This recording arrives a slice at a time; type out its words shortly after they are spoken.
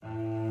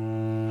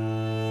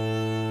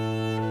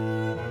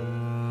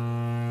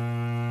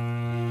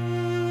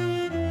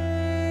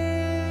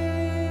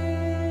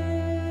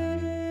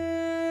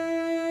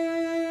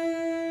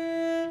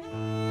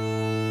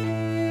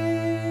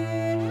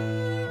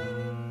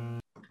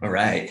All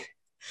right.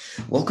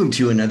 Welcome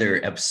to another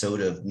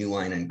episode of New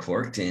Wine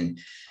Uncorked. And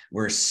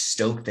we're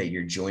stoked that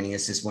you're joining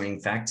us this morning.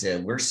 In fact,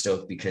 we're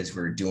stoked because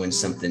we're doing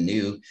something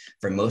new.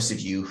 For most of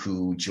you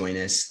who join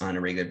us on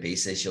a regular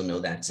basis, you'll know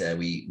that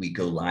we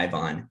go live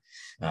on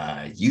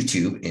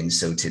YouTube. And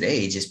so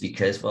today, just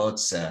because, well,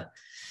 it's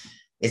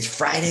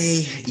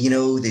Friday,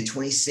 the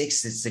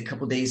 26th. It's a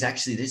couple days.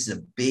 Actually, this is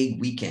a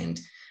big weekend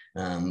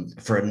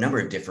for a number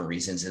of different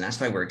reasons. And that's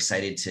why we're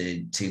excited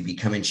to be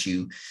coming to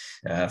you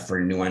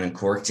for New Wine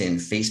Uncorked. And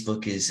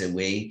Facebook is a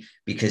way,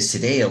 because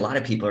today a lot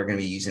of people are going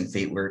to be using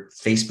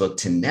Facebook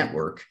to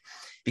network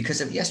because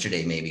of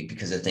yesterday, maybe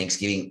because of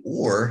Thanksgiving,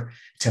 or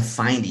to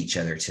find each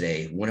other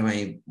today. What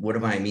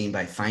do I mean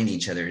by find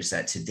each other is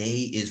that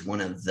today is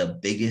one of the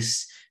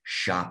biggest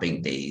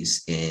shopping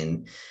days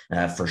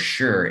for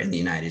sure in the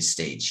United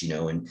States,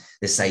 and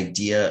this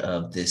idea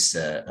of this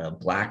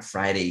Black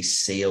Friday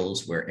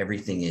sales where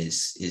everything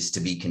is to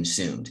be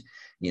consumed,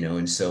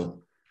 and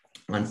so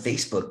on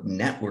Facebook,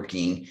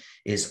 networking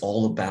is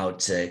all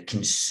about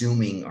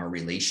consuming our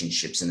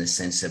relationships in the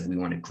sense of we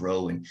want to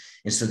grow. And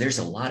so there's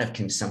a lot of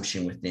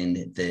consumption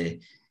within the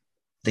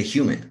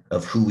human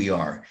of who we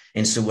are.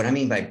 And so what I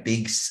mean by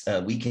big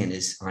weekend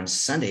is on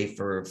Sunday,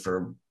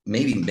 for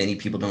maybe many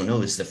people don't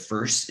know, is the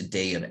first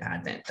day of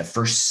Advent, the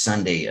first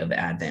Sunday of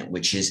Advent,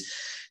 which is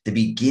the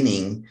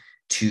beginning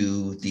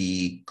to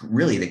the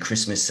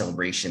Christmas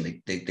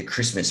celebration, the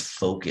Christmas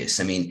focus.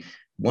 I mean,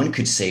 one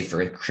could say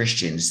for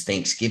Christians,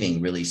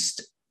 Thanksgiving really,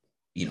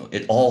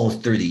 it all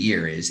through the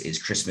year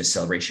is Christmas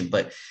celebration.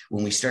 But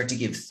when we start to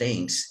give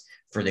thanks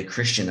for the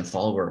Christian, the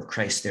follower of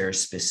Christ, there are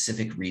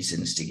specific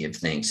reasons to give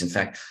thanks. In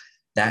fact,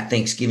 that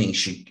Thanksgiving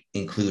should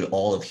include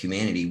all of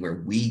humanity,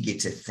 where we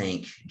get to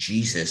thank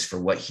Jesus for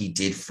what he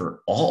did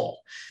for all,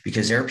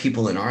 because there are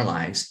people in our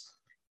lives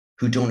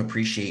who don't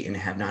appreciate and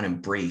have not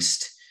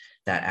embraced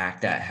that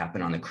act that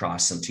happened on the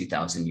cross some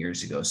 2,000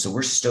 years ago. So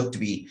we're stoked to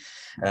be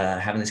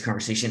having this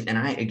conversation. And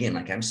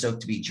I'm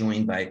stoked to be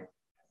joined by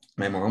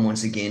my mom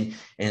once again,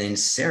 and then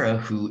Sarah,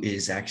 who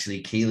is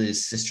actually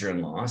Kayla's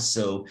sister-in-law.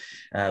 So,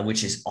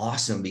 which is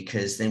awesome,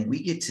 because then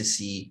we get to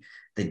see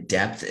the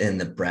depth and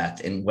the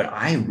breadth. And what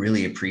I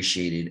really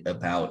appreciated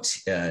about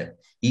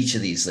each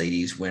of these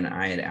ladies, when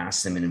I had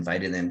asked them and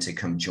invited them to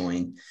come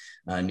join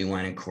New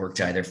Wine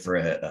Uncorked, either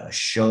for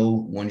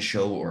one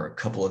show or a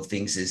couple of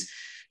things, is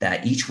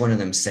that each one of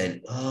them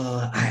said,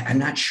 I'm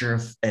not sure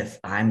if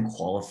I'm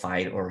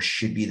qualified or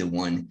should be the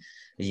one,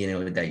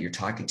 that you're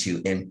talking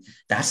to. And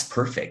that's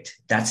perfect.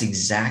 That's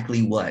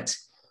exactly what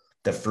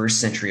the first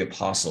century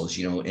apostles,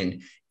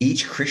 and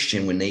each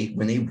Christian, when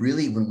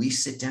we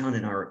sit down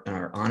and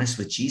are honest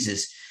with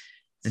Jesus,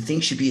 the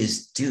thing should be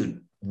is,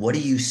 dude, what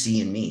do you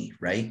see in me?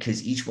 Right?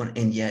 Because each one,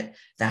 and yet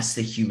that's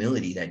the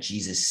humility that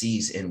Jesus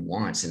sees and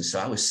wants. And so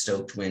I was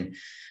stoked when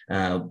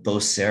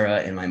both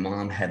Sarah and my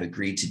mom have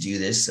agreed to do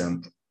this,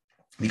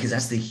 because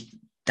that's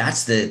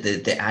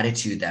the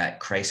attitude that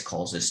Christ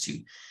calls us to.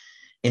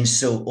 And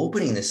so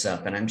opening this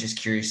up, and I'm just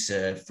curious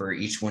for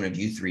each one of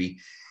you three,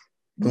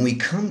 when we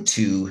come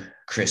to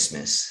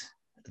Christmas,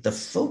 the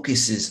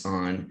focus is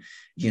on,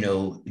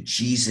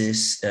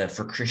 Jesus.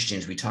 For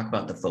Christians, we talk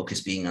about the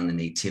focus being on the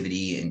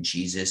nativity and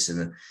Jesus,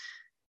 and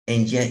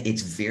yet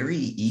it's very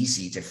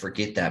easy to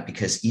forget that,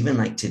 because even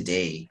like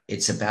today,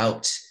 it's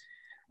about,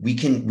 we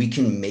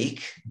can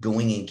make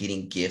going and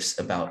getting gifts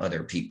about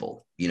other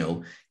people,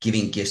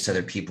 giving gifts to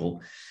other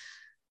people.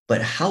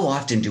 But how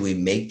often do we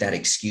make that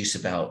excuse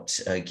about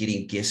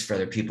getting gifts for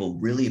other people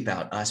really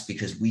about us,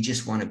 because we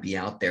just want to be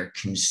out there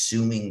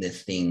consuming the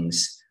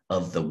things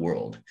of the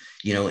world,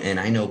 And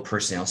I know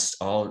personally,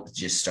 I'll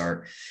just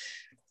start.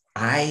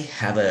 I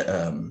have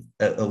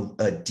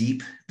a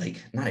deep,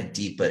 like not a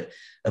deep, but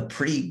a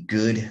pretty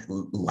good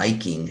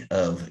liking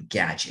of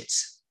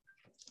gadgets,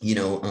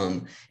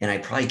 and I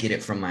probably get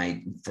it from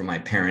my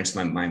parents.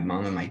 My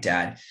mom and my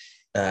dad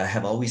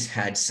have always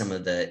had some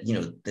of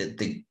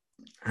the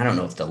I don't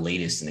know if the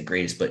latest and the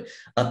greatest, but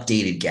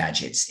updated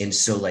gadgets. And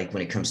so like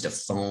when it comes to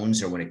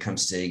phones, or when it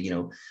comes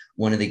to,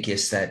 one of the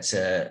gifts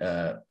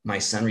that my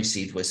son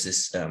received was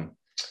this,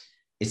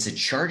 it's a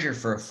charger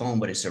for a phone,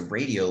 but it's a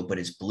radio, but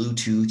it's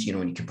Bluetooth,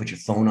 and you can put your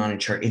phone on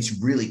and charge.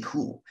 It's really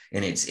cool.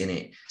 And it's in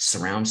it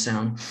surround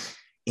sound.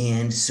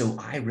 And so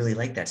I really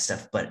like that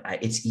stuff, but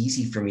it's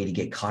easy for me to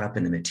get caught up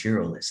in the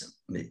materialism,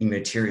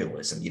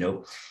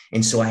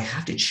 And so I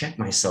have to check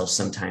myself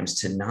sometimes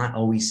to not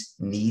always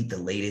need the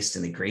latest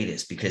and the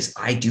greatest, because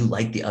I do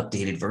like the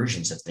updated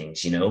versions of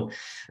things,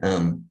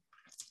 and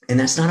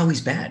that's not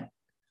always bad.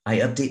 I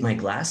update my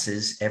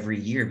glasses every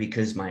year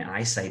because my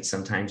eyesight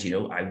sometimes,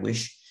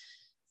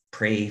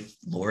 pray,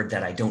 Lord,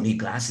 that I don't need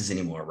glasses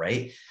anymore,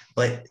 right?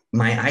 But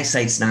my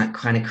eyesight's not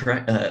kind of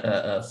correct,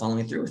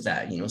 following through with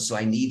that, so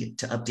I need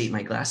to update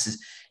my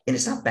glasses. And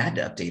it's not bad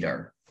to update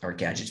our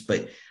gadgets,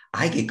 but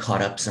I get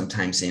caught up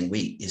sometimes in,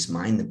 wait, is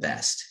mine the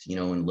best,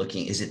 and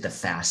looking, is it the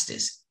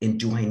fastest? And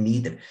do I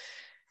need them?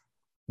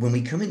 When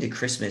we come into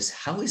Christmas,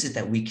 how is it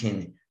that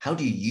how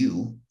do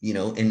you,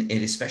 and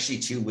especially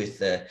too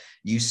with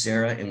you,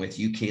 Sarah, and with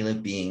you,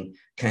 Caleb, being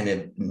kind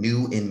of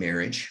new in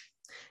marriage,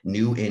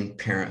 new in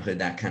parenthood,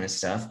 that kind of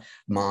stuff.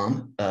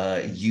 Mom,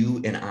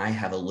 you and I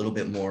have a little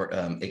bit more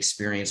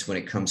experience when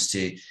it comes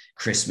to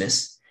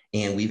Christmas.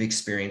 And we've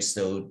experienced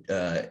though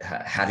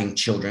having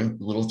children,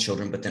 little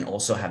children, but then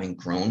also having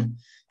grown,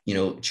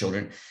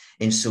 children.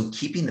 And so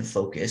keeping the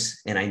focus,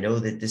 and I know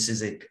that this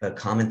is a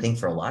common thing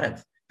for a lot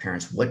of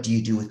parents. What do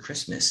you do with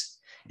Christmas?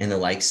 And the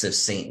likes of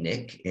Saint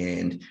Nick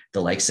and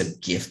the likes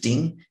of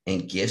gifting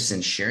and gifts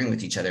and sharing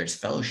with each other as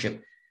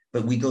fellowship.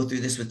 But we go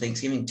through this with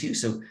Thanksgiving too.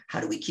 So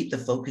how do we keep the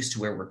focus to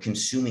where we're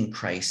consuming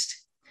Christ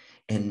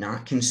and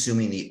not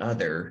consuming the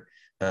other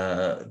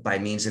by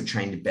means of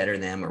trying to better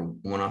them or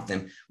one off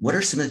them? What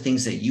are some of the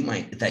things that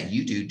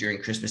you do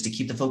during Christmas to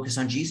keep the focus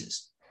on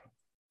Jesus?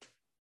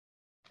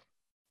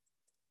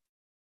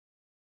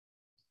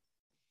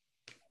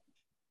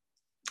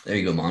 There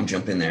you go, Mom.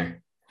 Jump in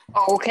there.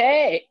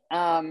 Okay.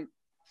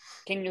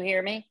 Can you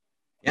hear me?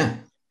 Yeah.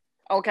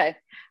 Okay.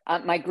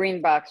 My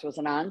green box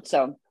wasn't on,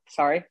 so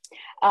sorry.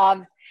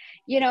 One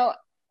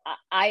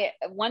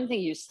thing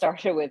you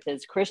started with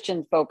is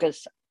Christian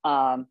focus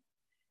on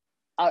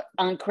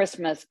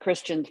Christmas.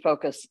 Christian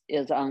focus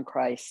is on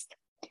Christ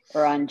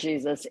or on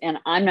Jesus, and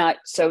I'm not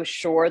so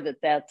sure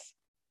that that's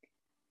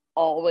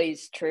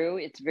always true.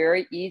 It's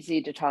very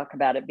easy to talk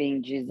about it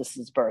being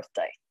Jesus's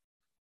birthday,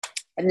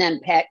 and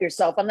then pat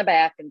yourself on the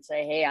back and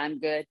say, "Hey, I'm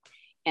good,"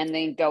 and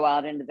then go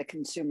out into the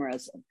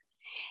consumerism.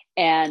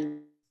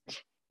 And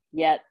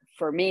yet,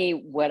 for me,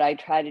 what I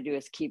try to do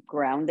is keep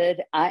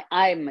grounded.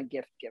 I'm a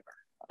gift giver,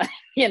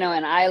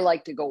 and I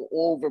like to go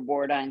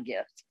overboard on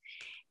gifts.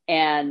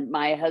 And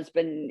my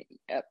husband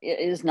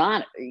is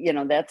not,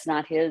 that's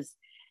not his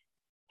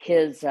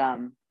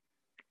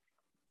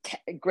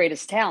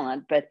greatest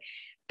talent. But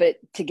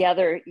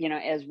together,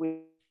 as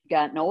we've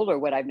gotten older,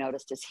 what I've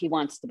noticed is he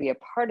wants to be a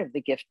part of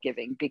the gift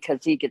giving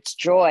because he gets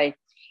joy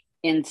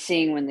in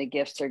seeing when the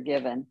gifts are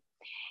given.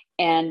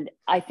 And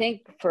I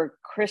think for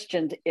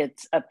Christians,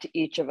 it's up to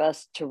each of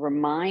us to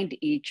remind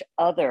each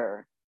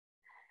other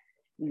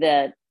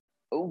that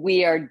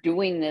we are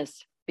doing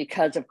this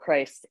because of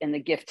Christ and the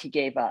gift he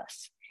gave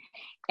us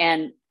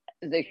and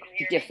the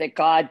gift that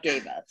God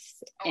gave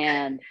us. Okay.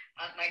 And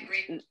my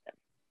great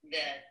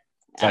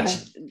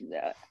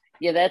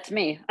yeah, that's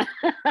me.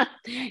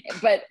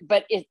 but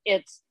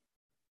it's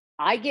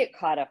I get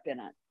caught up in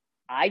it.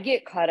 I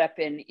get caught up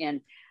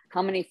in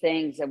how many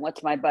things and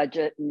what's my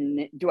budget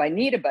and do I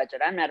need a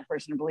budget? I'm not a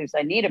person who believes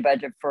I need a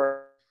budget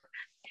for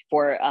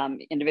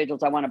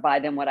individuals. I want to buy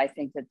them what I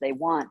think that they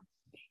want,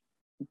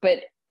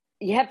 but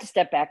you have to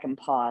step back and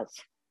pause.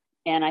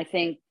 And I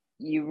think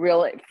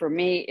for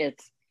me,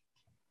 it's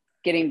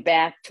getting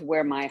back to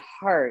where my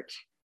heart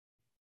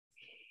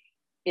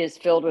is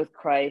filled with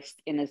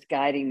Christ and is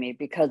guiding me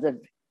because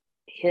of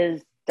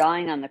his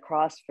dying on the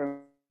cross for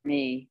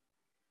me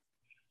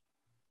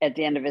at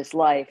the end of his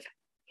life.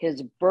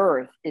 His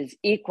birth is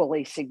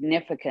equally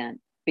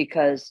significant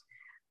because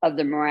of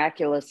the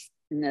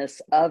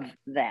miraculousness of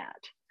that.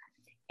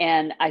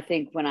 And I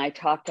think when I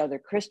talk to other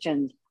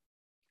Christians,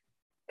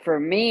 for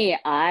me,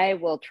 I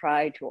will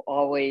try to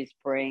always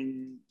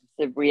bring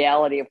the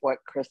reality of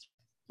what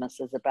Christmas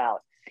is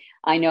about.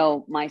 I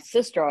know my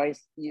sister always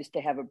used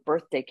to have a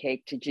birthday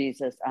cake to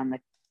Jesus on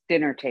the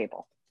dinner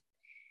table.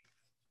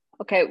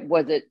 Okay,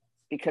 was it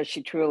because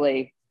she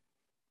truly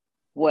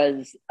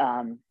was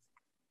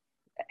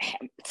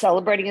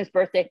celebrating his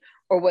birthday,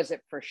 or was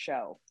it for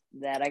show?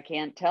 That I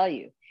can't tell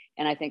you.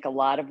 And I think a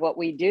lot of what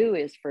we do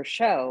is for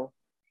show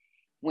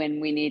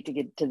when we need to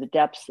get to the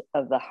depths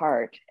of the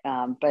heart.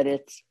 But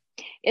it's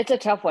a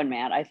tough one,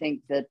 Matt. I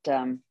think that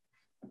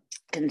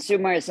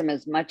consumerism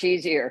is much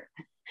easier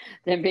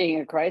than being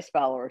a Christ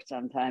follower.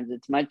 Sometimes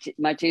it's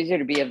much easier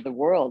to be of the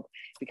world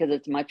because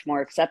it's much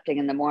more accepting.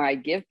 And the more I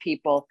give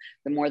people,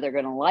 the more they're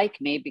going to like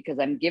me because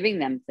I'm giving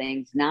them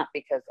things, not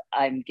because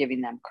I'm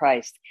giving them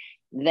Christ.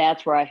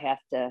 That's where I have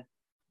to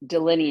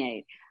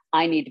delineate.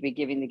 I need to be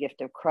giving the gift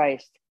of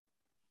Christ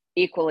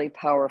equally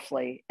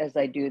powerfully as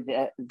I do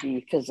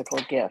the physical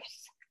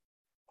gifts.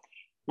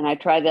 And I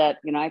try that,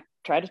 I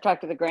try to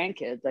talk to the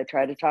grandkids. I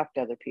try to talk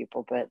to other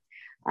people, but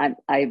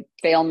I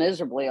fail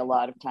miserably a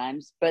lot of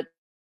times. But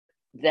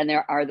then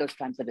there are those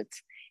times that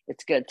it's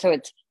good. So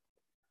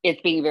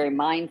it's being very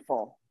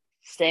mindful,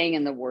 staying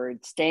in the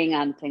word, staying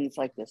on things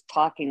like this,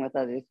 talking with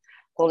others,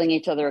 holding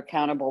each other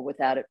accountable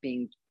without it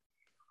being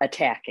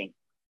attacking,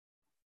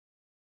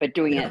 but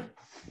doing it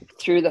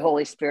through the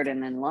Holy Spirit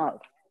and in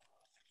love.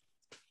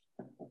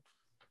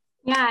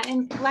 Yeah.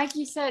 And like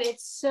you said,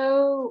 it's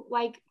so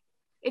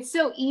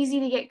easy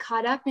to get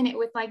caught up in it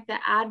with like the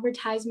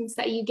advertisements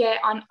that you get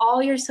on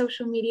all your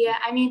social media.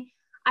 I mean,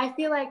 I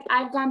feel like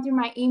I've gone through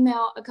my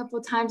email a couple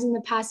of times in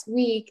the past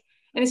week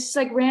and it's just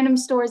like random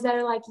stores that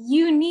are like,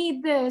 you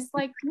need this.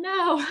 Like,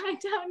 no, I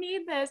don't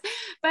need this.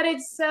 But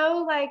it's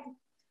so like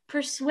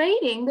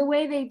persuading the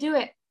way they do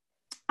it.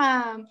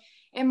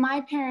 And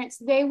my parents,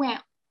 they went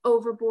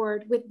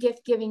overboard with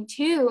gift giving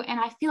too. And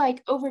I feel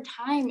like over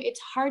time, it's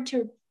hard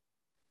to,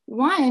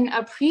 one,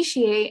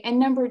 appreciate, and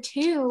number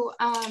two,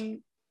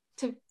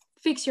 to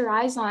fix your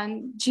eyes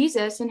on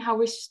Jesus and how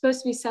we're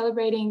supposed to be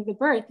celebrating the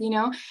birth, you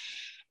know?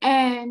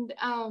 And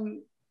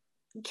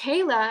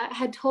Kayla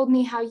had told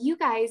me how you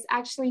guys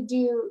actually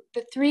do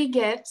the 3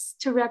 gifts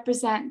to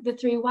represent the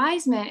 3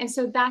 wise men. And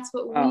so that's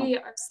what we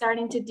are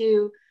starting to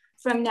do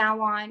from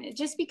now on,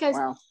 just because,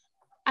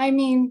 I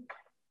mean,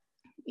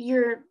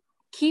 you're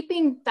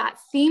keeping that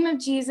theme of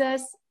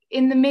Jesus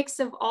in the mix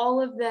of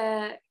all of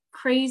the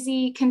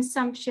crazy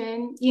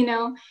consumption, you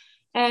know,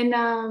 and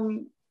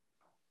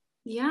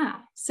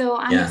so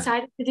I'm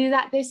excited to do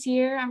that this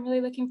year. I'm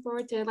really looking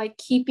forward to like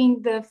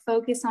keeping the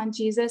focus on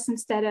Jesus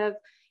instead of,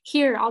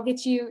 here, I'll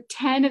get you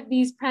 10 of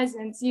these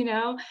presents, you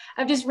know,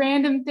 of just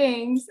random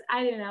things.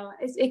 I don't know.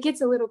 It gets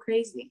a little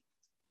crazy.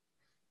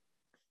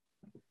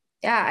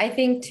 Yeah, I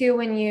think too,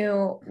 when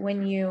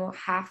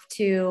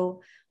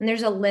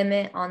there's a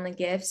limit on the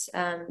gifts,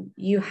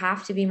 you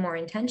have to be more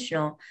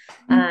intentional.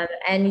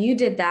 And you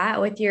did that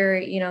with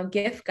your,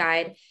 gift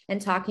guide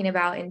and talking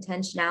about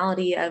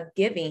intentionality of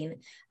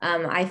giving.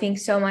 I think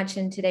so much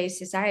in today's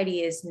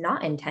society is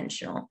not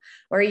intentional,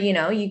 or,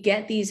 you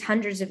get these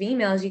hundreds of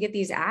emails, you get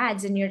these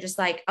ads, and you're just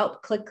like, oh,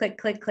 click, click,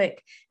 click,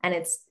 click. And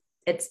it's,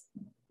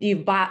 you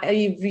bought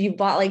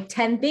like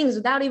 10 things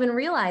without even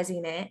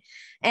realizing it.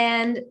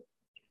 And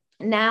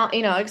now,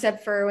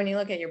 except for when you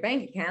look at your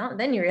bank account,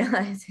 then you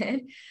realize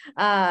it.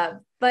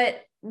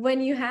 But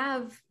when you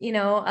have,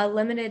 a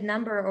limited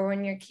number, or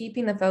when you're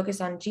keeping the focus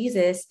on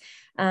Jesus,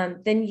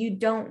 then you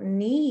don't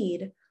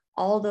need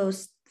all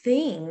those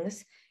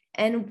things.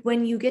 And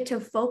when you get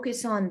to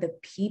focus on the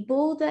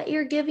people that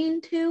you're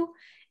giving to,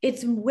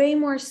 it's way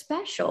more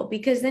special,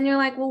 because then you're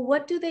like, well,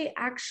 what do they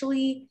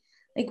actually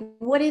like?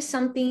 What is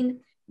something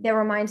that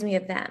reminds me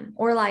of them?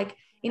 Or like,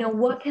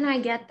 what can I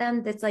get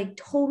them that's like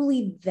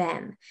totally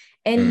them?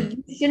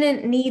 And you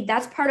shouldn't need,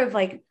 that's part of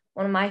like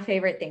one of my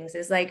favorite things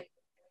is like,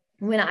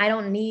 when I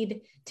don't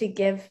need to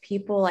give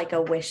people like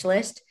a wish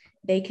list,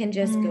 they can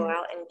just go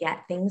out and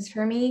get things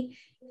for me.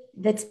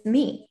 That's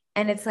me.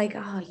 And it's like,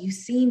 oh, you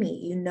see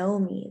me, you know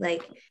me,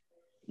 like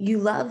you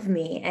love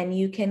me, and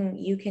you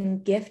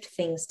can gift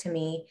things to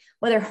me,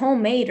 whether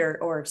homemade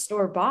or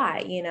store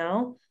bought,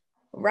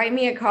 write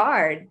me a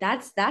card.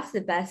 That's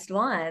the best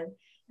one.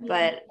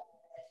 But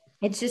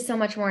it's just so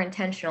much more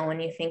intentional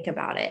when you think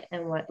about it,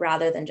 and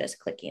rather than just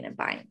clicking and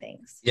buying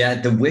things. Yeah.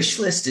 The wish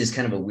list is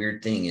kind of a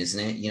weird thing, isn't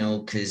it?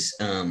 Because,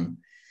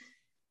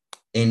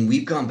 and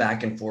we've gone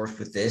back and forth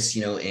with this,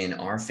 in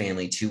our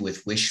family too,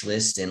 with wish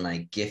list and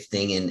like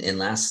gifting. And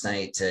last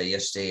night,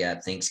 yesterday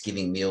at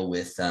Thanksgiving meal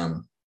with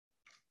my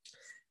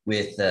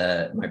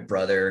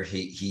brother,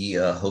 he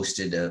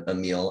hosted a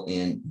meal,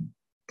 and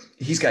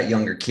he's got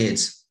younger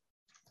kids,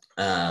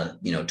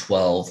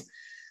 12,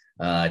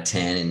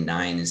 10 and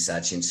 9 and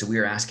such. And so we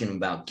were asking him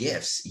about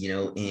gifts,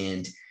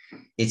 and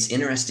it's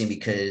interesting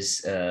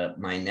because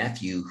my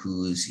nephew,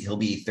 he'll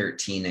be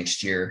 13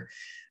 next year,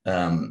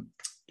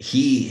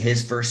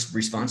 his first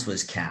response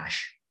was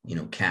cash.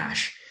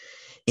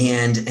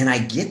 And I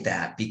get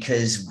that,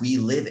 because we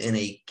live in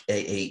a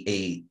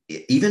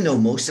even though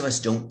most of us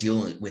don't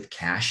deal with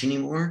cash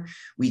anymore,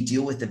 we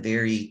deal with a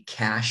very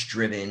cash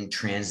driven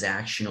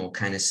transactional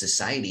kind of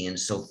society. And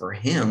so for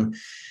him,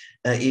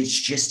 it's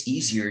just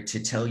easier to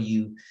tell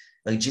you,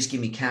 like, just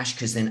give me cash,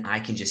 because then I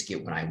can just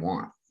get what I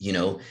want,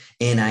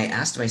 And I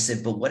asked him, I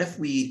said, but what if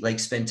we like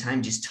spend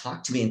time, just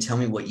talk to me and tell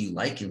me what you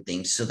like and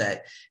things, so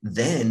that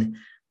then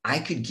I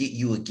could get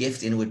you a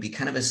gift, and it would be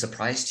kind of a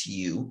surprise to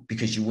you,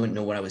 because you wouldn't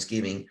know what I was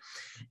giving,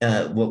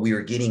 what we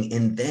were getting.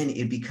 And then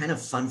it'd be kind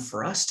of fun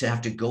for us to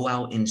have to go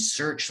out and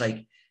search,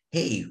 like,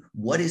 hey,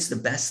 what is the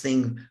best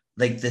thing,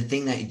 like the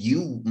thing that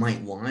you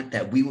might want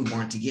that we would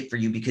want to get for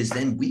you, because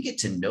then we get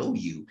to know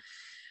you.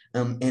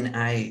 And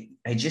I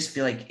just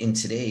feel like in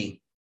today's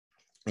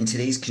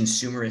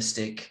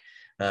consumeristic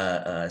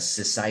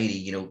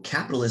society,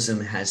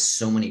 capitalism has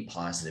so many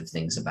positive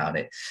things about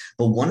it.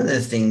 But one of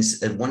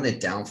the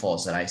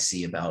downfalls that I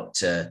see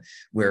about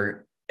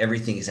where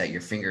everything is at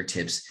your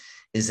fingertips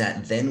is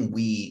that then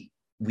we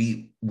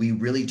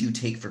really do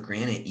take for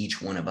granted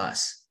each one of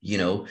us.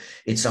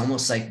 It's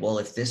almost like, well,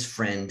 if this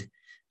friend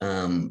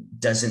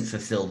doesn't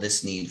fulfill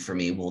this need for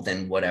me, well,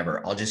 then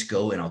whatever, I'll just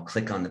go and I'll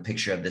click on the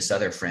picture of this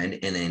other friend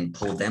and then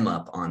pull them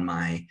up on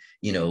my,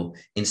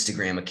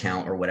 Instagram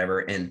account or whatever,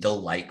 and they'll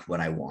like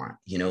what I want,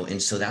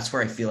 And so that's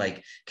where I feel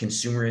like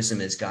consumerism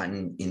has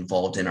gotten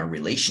involved in our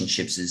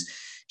relationships, is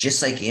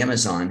just like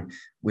Amazon,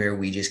 where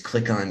we just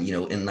click on,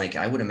 and like,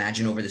 I would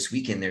imagine over this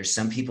weekend, there's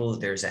some people,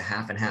 there's a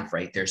half and half,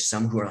 right? There's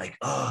some who are like,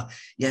 oh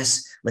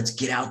yes, let's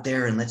get out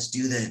there and let's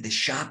do the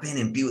shopping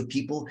and be with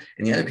people.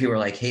 And the other people are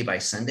like, hey, by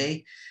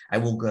Sunday, I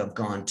will have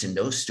gone to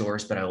no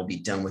stores, but I will be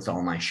done with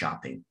all my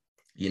shopping,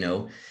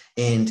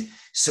 And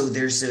so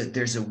there's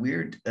a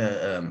weird,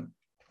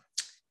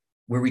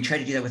 where we try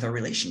to do that with our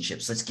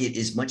relationships. Let's get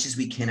as much as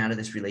we can out of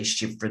this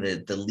relationship for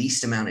the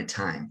least amount of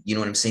time. You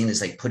know what I'm saying?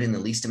 Is like put in the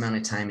least amount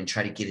of time and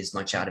try to get as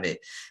much out of it.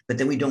 But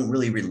then we don't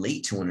really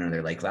relate to one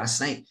another. Like last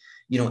night,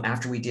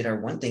 after we did our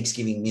one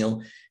Thanksgiving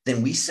meal,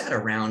 then we sat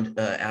around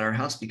at our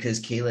house,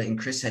 because Kayla and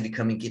Chris had to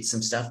come and get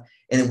some stuff.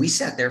 And then we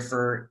sat there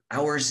for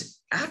hours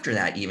after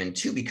that even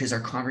too, because our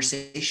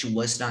conversation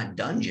was not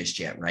done just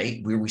yet,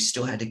 right? We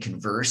still had to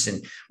converse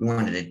and we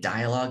wanted a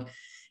dialogue.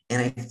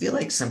 And I feel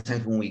like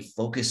sometimes when we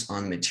focus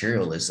on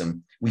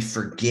materialism, we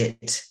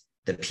forget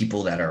the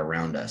people that are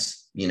around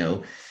us, you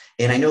know?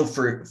 And I know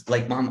for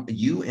like mom,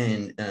 you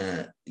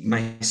and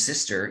my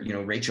sister, you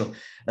know, Rachel,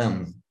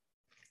 I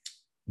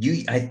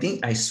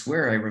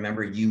swear I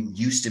remember you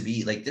used to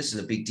be like, this is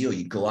a big deal.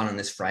 You go out on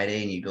this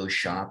Friday and you go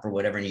shop or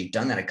whatever, and you've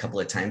done that a couple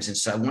of times. And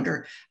so I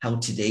wonder how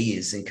today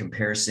is in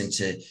comparison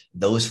to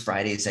those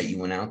Fridays that you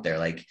went out there.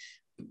 Like,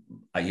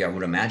 I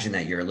would imagine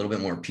that you're a little bit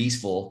more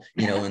peaceful,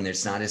 you know, and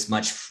there's not as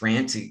much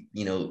frantic,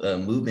 you know,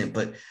 movement.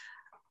 But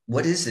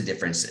what is the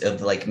difference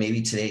of like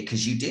maybe today?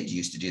 Because you did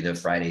used to do the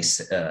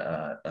Fridays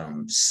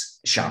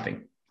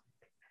shopping.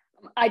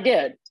 I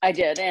did.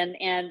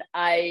 And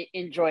I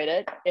enjoyed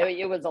it.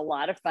 It was a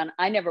lot of fun.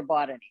 I never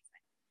bought anything.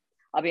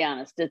 I'll be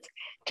honest.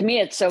 To me,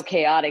 it's so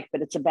chaotic,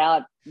 but it's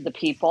about the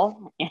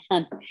people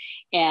and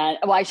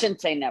well, I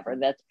shouldn't say never.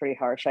 That's pretty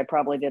harsh. I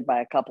probably did buy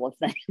a couple of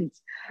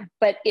things,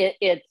 but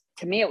it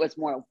to me, it was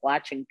more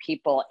watching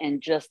people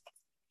and just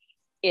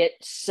it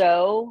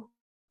so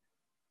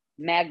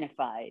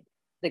magnified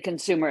the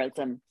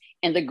consumerism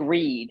and the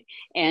greed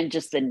and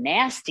just the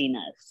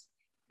nastiness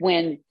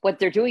when what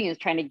they're doing is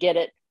trying to get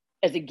it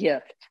as a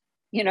gift.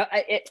 You know,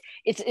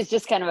 it's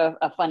just kind of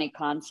a funny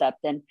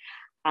concept. And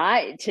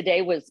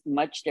today was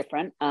much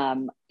different.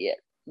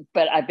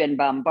 But I've been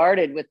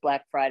bombarded with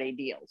Black Friday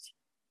deals,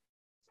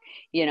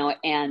 you know,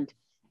 and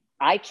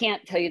I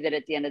can't tell you that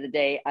at the end of the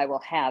day, I will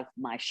have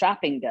my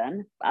shopping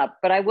done,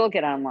 but I will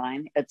get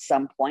online at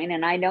some point,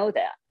 and I know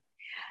that.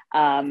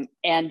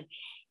 And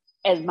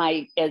as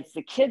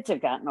the kids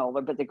have gotten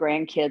older, but the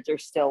grandkids are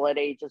still at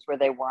ages where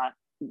they want,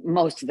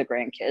 most of the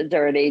grandkids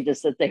are at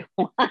ages that they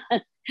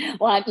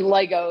want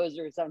Legos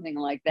or something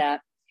like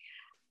that.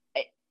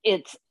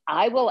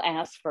 I will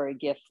ask for a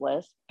gift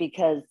list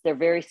because they're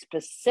very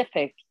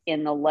specific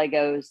in the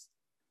Legos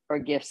or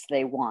gifts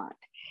they want.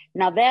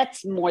 Now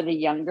that's more the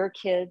younger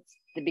kids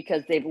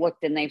because they've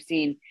looked and they've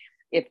seen.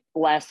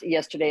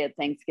 Yesterday at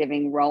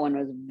Thanksgiving, Rowan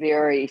was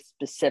very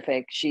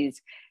specific.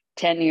 She's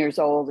 10 years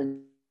old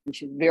and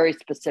she's very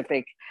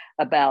specific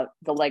about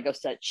the Lego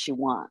set she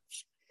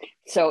wants.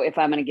 So if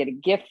I'm going to get a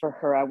gift for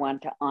her, I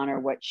want to honor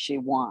what she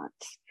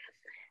wants.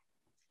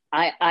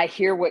 I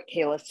hear what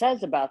Kayla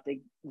says about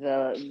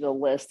the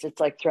list.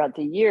 It's like throughout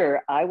the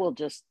year, I will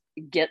just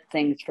get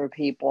things for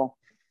people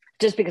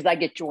just because I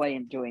get joy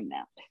in doing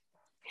that.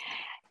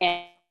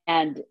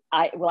 And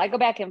will I go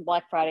back in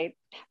Black Friday?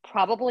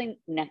 Probably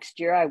next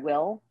year I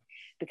will,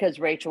 because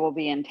Rachel will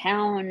be in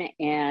town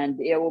and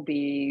it will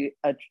be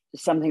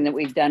something that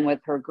we've done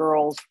with her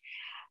girls.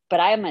 But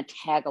I am a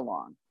tag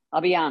along.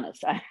 I'll be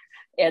honest.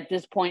 At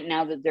this point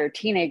now that there are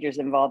teenagers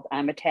involved,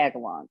 I'm a tag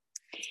along.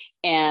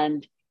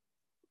 And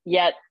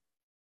yet,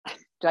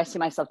 do I see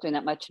myself doing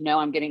that much? No,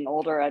 I'm getting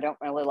older. I don't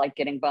really like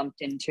getting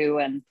bumped into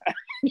and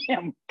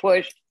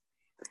pushed.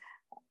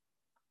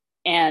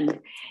 And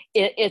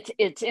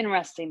it's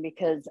interesting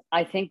because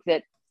I think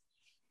that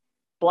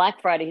Black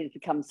Friday has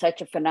become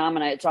such a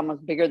phenomenon. It's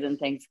almost bigger than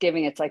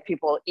Thanksgiving. It's like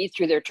people eat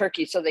through their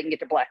turkey so they can get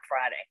to Black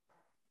Friday.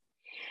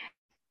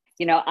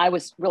 You know, I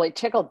was really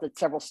tickled that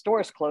several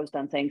stores closed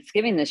on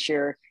Thanksgiving this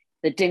year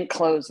that didn't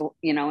close,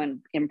 you know,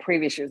 in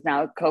previous years.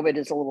 Now, COVID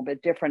is a little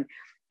bit different,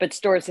 but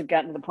stores have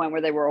gotten to the point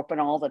where they were open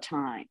all the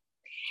time.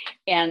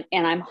 And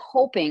I'm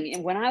hoping,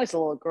 and when I was a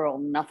little girl,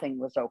 nothing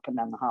was open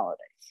on the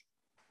holidays.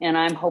 And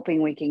I'm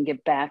hoping we can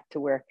get back to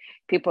where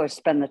people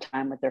spend the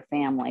time with their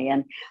family.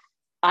 And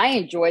I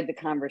enjoyed the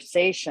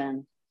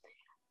conversation,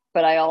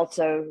 but I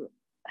also,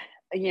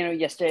 you know,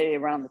 yesterday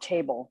around the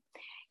table,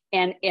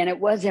 and it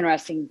was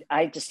interesting.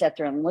 I just sat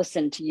there and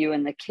listened to you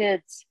and the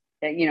kids,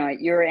 you know, at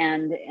your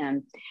end,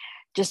 and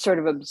just sort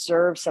of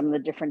observe some of the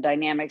different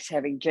dynamics,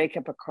 having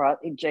Jacob,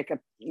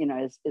 you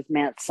know, is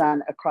Matt's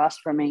son, across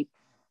from me,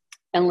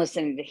 and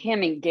listening to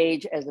him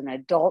engage as an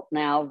adult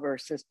now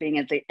versus being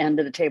at the end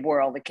of the table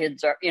where all the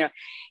kids are. You know,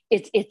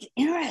 it's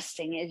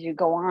interesting as you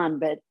go on,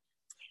 but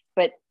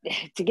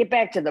to get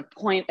back to the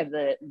point of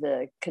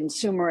the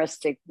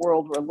consumeristic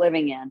world we're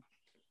living in,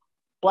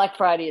 Black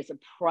Friday is a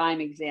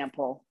prime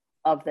example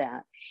of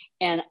that.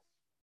 And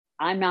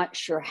I'm not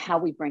sure how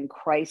we bring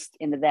Christ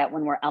into that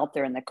when we're out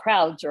there in the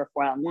crowds or if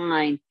we're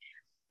online.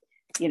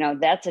 You know,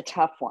 that's a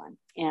tough one.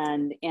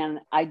 And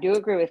I do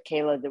agree with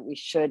Kayla that we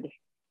should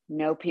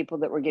know people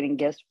that we're getting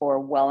gifts for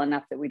well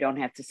enough that we don't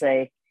have to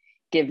say,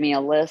 give me a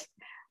list,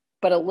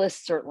 but a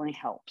list certainly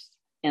helps.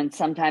 And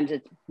sometimes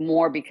it's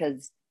more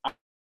because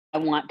I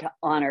want to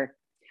honor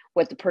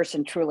what the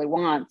person truly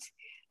wants,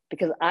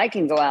 because I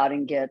can go out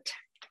and get,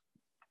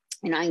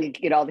 and I can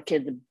get all the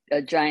kids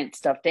a giant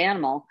stuffed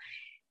animal,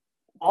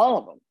 all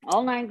of them,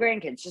 all 9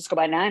 grandkids, just go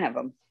buy 9 of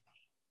them.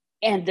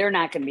 And they're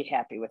not going to be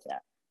happy with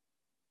that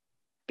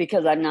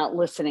because I'm not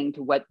listening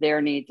to what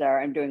their needs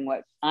are. I'm doing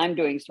what I'm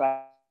doing so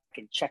I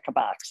can check a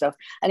box. So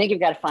I think you've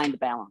got to find the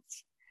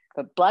balance.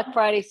 But Black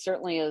Friday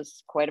certainly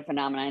is quite a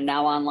phenomenon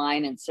now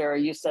online. And Sarah,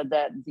 you said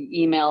that the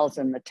emails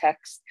and the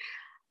texts,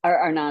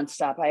 are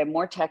nonstop. I have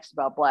more texts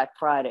about Black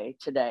Friday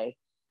today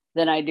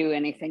than I do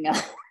anything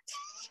else.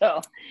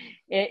 So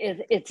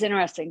it's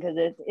interesting because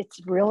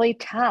it's really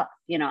tough.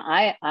 You know,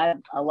 I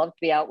love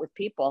to be out with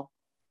people.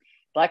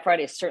 Black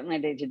Friday is certainly a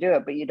day to do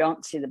it, but you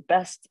don't see the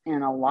best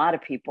in a lot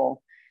of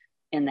people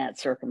in that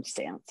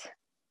circumstance.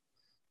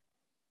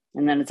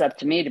 And then it's up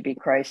to me to be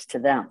Christ to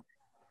them.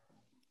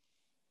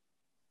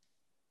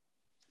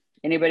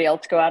 Anybody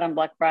else go out on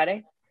Black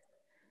Friday?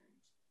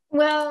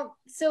 Well,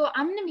 so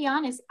I'm going to be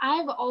honest.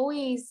 I've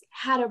always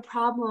had a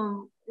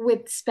problem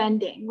with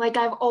spending. Like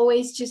I've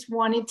always just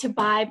wanted to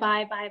buy.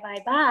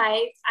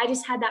 I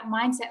just had that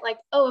mindset like,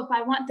 oh, if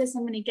I want this,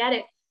 I'm going to get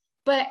it.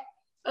 But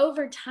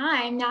over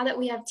time, now that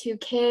we have 2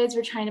 kids,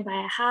 we're trying to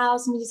buy a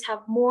house and we just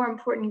have more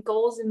important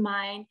goals in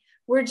mind.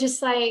 We're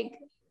just like,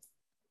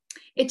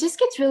 it just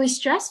gets really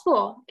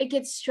stressful. It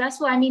gets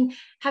stressful. I mean,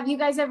 have you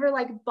guys ever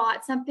like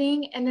bought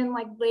something and then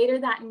like later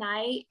that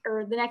night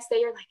or the next day,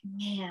 you're like,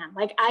 man,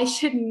 like I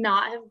should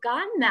not have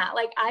gotten that.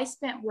 Like I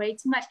spent way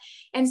too much.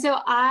 And so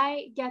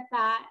I get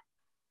that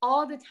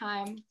all the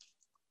time.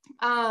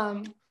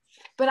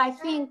 But I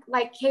think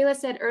like Kayla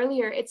said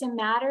earlier, it's a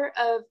matter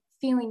of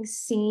feeling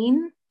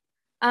seen.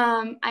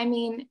 I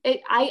mean,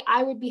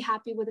 I would be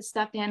happy with a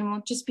stuffed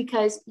animal just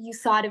because you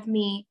thought of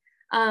me,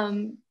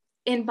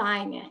 in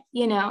buying it,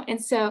 you know?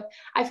 And so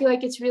I feel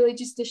like it's really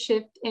just a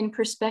shift in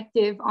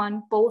perspective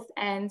on both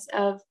ends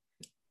of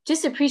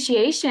just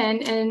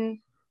appreciation and,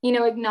 you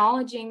know,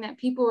 acknowledging that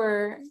people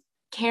are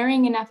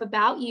caring enough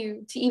about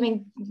you to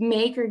even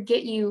make or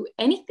get you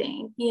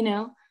anything, you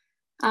know?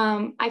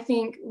 I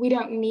think we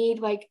don't need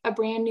like a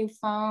brand new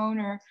phone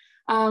or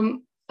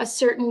a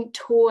certain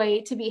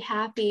toy to be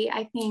happy.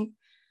 I think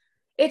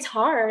it's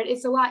hard.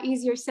 It's a lot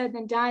easier said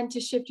than done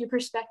to shift your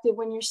perspective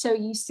when you're so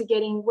used to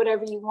getting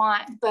whatever you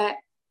want. But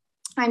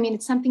I mean,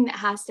 it's something that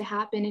has to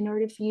happen in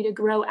order for you to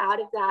grow out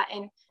of that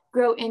and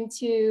grow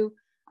into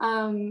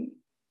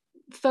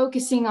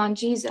focusing on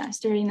Jesus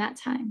during that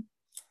time,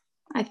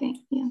 I think.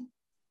 Yeah.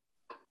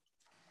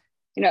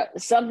 You know,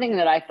 something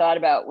that I thought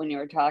about when you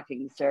were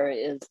talking, Sarah,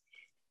 is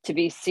to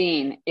be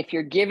seen. If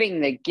you're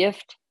giving the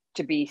gift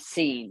to be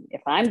seen,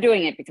 if I'm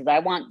doing it because I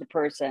want the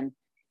person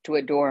to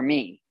adore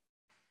me,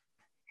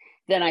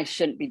 then I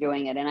shouldn't be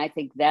doing it. And I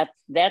think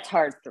that's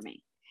hard for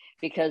me,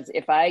 because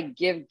if I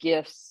give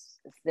gifts,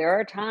 there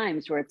are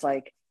times where it's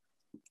like,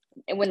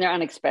 and when they're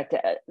unexpected,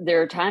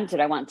 there are times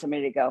that I want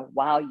somebody to go,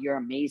 wow, you're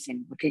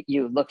amazing. Look at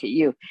you. Look at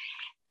you.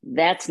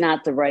 That's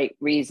not the right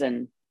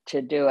reason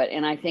to do it.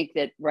 And I think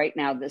that right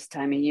now, this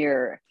time of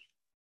year,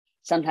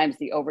 sometimes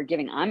the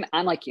overgiving, I'm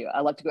like you.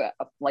 I love to go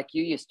out, like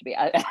you used to be.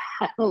 I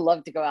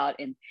love to go out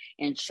and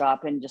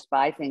shop and just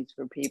buy things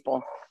for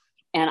people.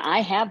 And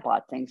I have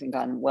bought things and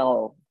gone,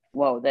 well,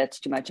 whoa, that's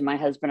too much. And my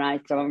husband and I,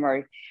 some of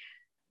our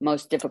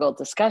most difficult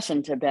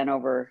discussions have been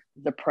over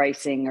the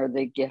pricing or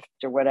the gift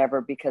or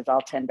whatever, because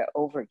I'll tend to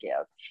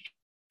overgive.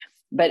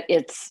 But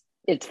it's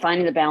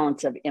finding the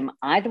balance of, am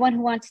I the one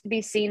who wants to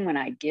be seen when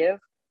I give,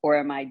 or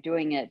am I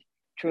doing it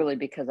truly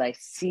because I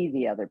see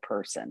the other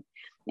person?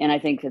 And I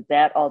think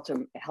that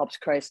also helps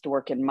Christ to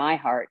work in my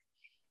heart,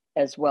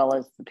 as well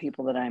as the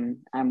people that I'm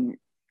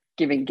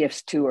giving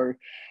gifts to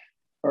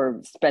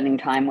or spending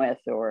time with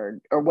or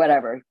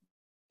whatever,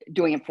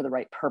 doing it for the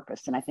right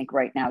purpose. And I think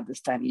right now,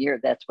 this time of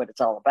year, that's what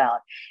it's all about.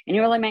 And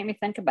you really make me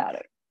think about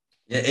it.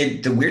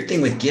 Yeah, the weird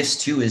thing with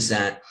gifts too is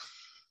that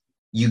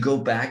you go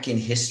back in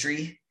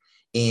history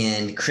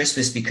and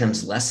Christmas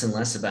becomes less and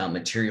less about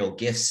material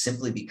gifts,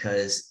 simply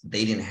because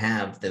they didn't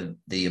have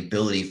the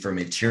ability for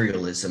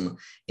materialism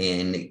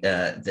and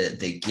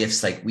the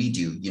gifts like we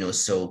do, you know.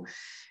 So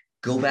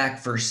go back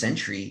first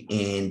century,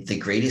 and the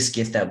greatest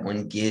gift that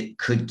one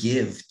could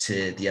give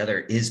to the other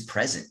is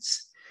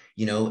presence,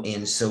 you know.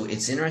 And so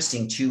it's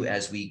interesting too,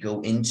 as we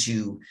go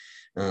into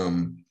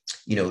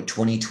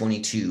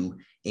 2022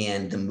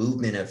 and the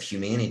movement of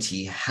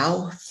humanity,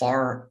 how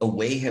far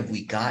away have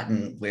we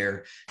gotten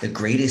where the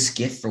greatest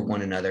gift for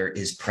one another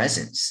is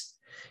presence?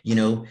 You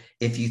know,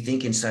 if you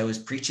think, and so I was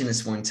preaching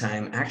this one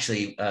time,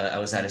 actually, I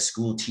was at a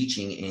school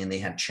teaching and they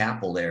had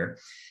chapel there.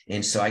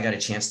 And so I got a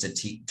chance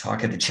to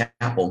talk at the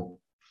chapel.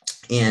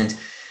 And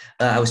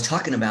I was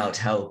talking about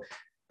how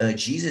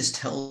Jesus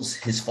tells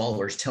his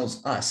followers,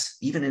 tells us,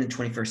 even in the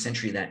 21st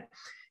century, that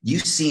you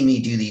see me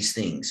do these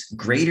things,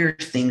 greater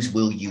things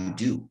will you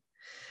do.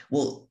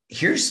 Well,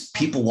 here's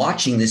people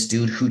watching this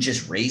dude who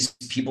just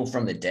raised people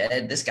from the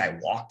dead. This guy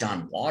walked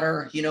on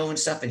water, you know, and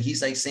stuff. And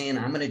he's like saying,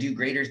 I'm going to do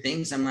greater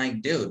things. I'm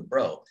like, dude,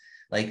 bro,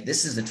 like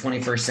this is the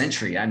 21st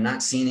century. I'm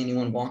not seeing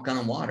anyone walk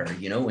on water,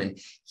 you know, and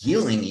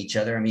healing each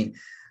other. I mean,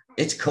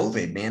 it's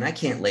COVID, man. I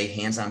can't lay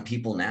hands on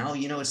people now.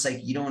 You know, it's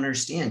like, you don't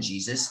understand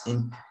Jesus.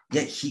 And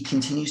yet he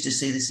continues to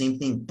say the same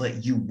thing,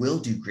 but you will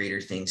do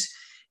greater things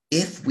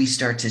if we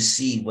start to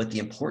see what the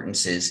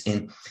importance is.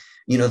 And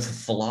you know, the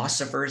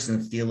philosophers and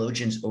the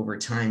theologians over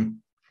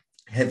time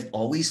have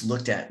always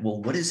looked at,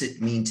 well, what does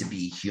it mean to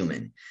be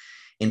human?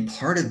 And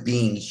part of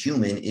being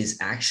human is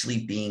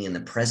actually being in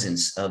the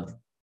presence of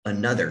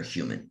another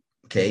human.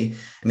 Okay.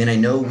 I mean, I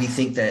know we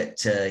think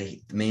that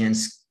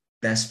man's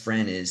best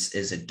friend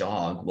is a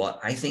dog. Well,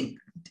 I think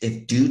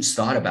if dudes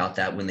thought about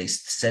that when they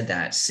said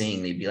that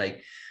saying, they'd be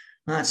like,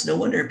 oh, it's no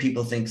wonder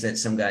people think that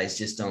some guys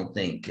just don't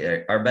think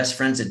our best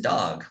friend's a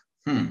dog.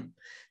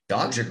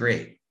 Dogs are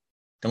great.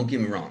 Don't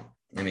get me wrong.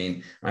 I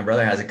mean, my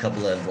brother has a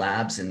couple of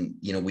labs and,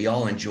 we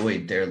all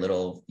enjoyed their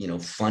little,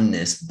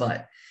 funness,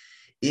 but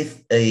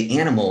if a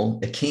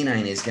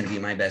canine is going to be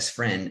my best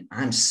friend,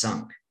 I'm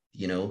sunk,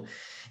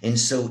 and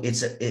so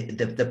it's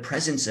the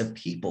presence of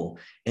people.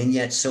 And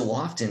yet so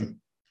often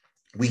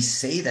we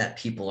say that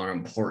people are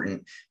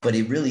important, but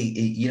it really,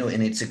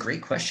 and it's a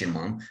great question,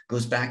 Mom,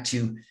 goes back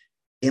to,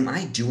 am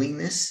I doing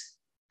this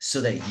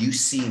so that you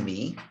see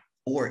me?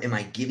 Or am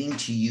I giving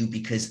to you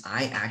because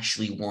I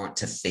actually want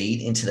to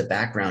fade into the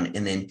background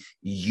and then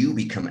you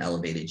become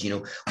elevated?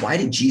 Why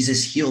did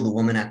Jesus heal the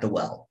woman at the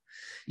well?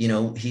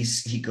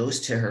 He goes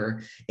to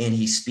her and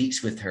he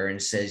speaks with her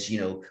and says,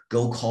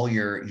 go call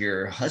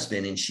your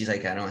husband. And she's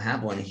like, I don't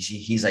have one.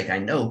 He's like, I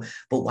know.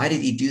 But why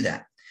did he do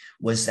that?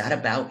 Was that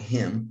about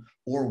him?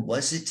 Or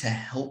was it to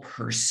help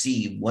her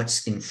see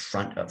what's in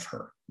front of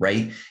her?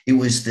 Right? It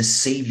was the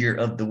savior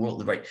of the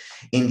world, right?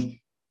 And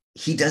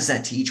he does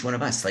that to each one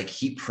of us. Like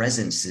he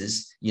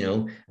presences,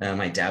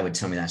 my dad would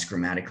tell me that's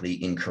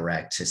grammatically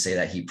incorrect to say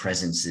that he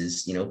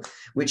presences,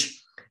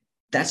 which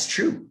that's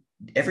true.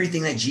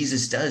 Everything that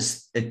Jesus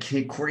does,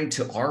 according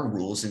to our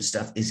rules and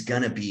stuff, is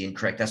going to be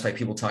incorrect. That's why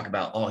people talk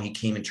about, oh, he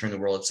came and turned the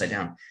world upside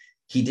down.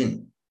 He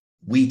didn't.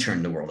 We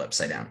turned the world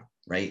upside down,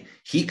 right?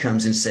 He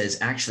comes and says,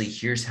 actually,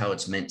 here's how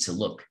it's meant to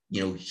look.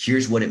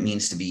 Here's what it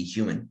means to be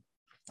human.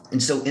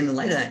 And so in the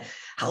light of that,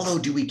 how low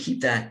do we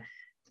keep that?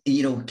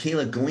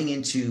 Kayla, going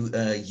into,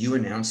 you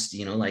announced,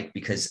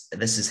 because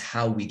this is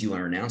how we do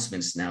our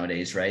announcements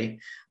nowadays, right?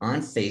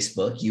 On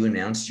Facebook, you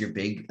announced your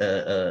big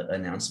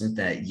announcement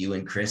that you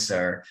and Chris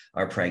are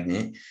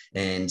pregnant.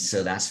 And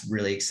so that's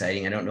really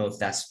exciting. I don't know if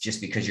that's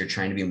just because you're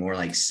trying to be more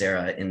like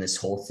Sarah in this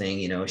whole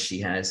thing. She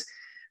has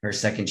her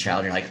second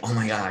child and you're like, oh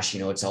my gosh,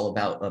 it's all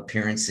about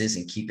appearances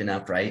and keeping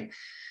up, right?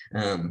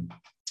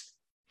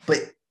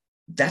 But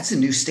that's a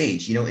new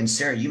stage, and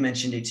Sarah, you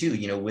mentioned it too,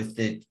 with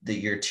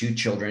your two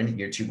children,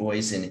 your two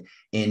boys, and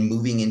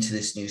moving into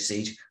this new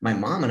stage. My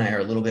mom and I are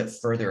a little bit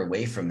further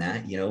away from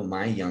that.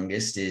 My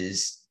youngest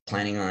is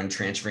planning on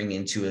transferring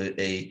into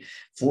a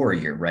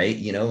 4-year, right?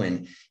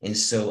 And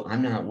so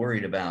I'm not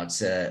worried about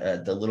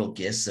the little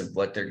gifts of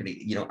what they're going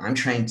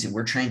to,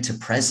 we're trying to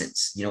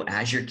presence,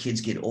 as your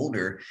kids get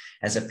older,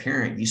 as a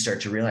parent, you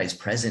start to realize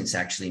presence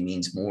actually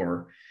means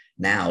more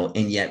now.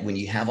 And yet when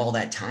you have all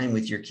that time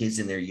with your kids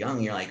and they're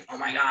young, you're like, oh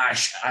my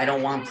gosh, I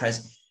don't want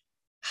presence.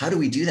 How do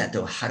we do that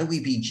though? How do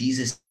we be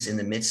Jesus in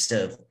the midst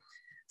of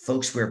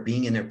folks where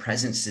being in their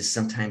presence is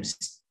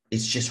sometimes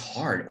it's just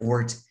hard,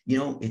 or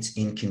it's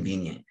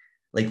inconvenient?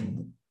 Like,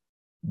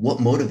 what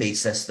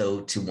motivates us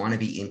though to want to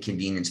be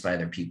inconvenienced by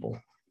other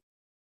people?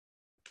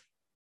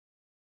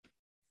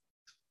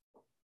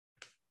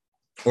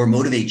 Or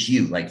motivates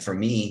you? Like for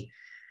me,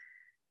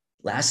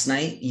 last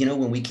night,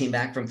 when we came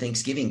back from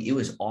Thanksgiving, it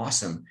was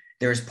awesome.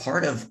 There was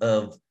part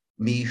of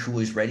me who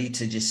was ready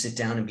to just sit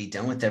down and be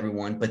done with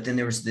everyone. But then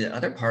there was the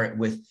other part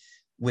with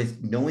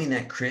knowing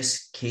that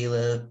Chris,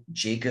 Kayla,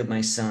 Jacob, my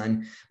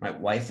son, my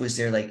wife was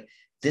there. Like,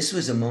 this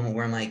was a moment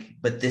where I'm like,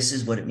 but this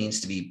is what it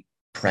means to be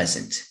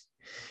present.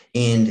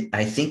 And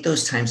I think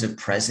those times of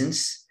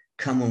presence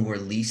come when we're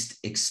least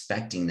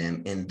expecting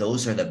them. And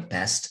those are the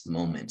best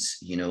moments.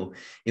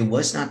 It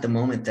was not the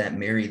moment that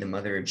Mary, the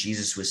mother of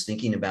Jesus, was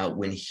thinking about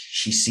when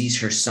she sees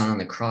her son on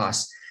the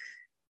cross.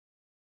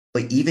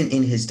 But even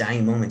in his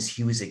dying moments,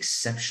 he was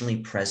exceptionally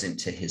present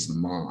to his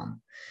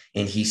mom.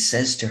 And he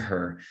says to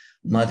her,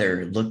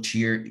 mother, look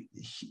to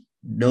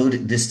know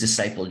this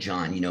disciple,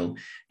 John,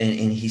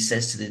 and he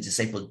says to the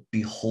disciple,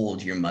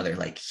 behold your mother.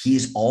 Like, he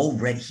is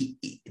already,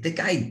 the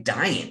guy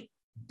dying,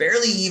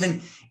 barely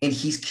even, and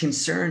he's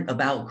concerned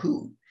about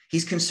who?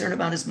 He's concerned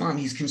about his mom.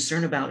 He's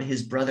concerned about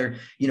his brother,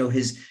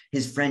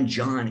 his friend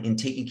John, and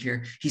taking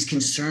care. He's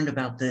concerned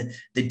about the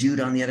dude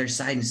on the other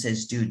side and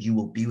says, dude, you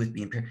will be with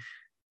me.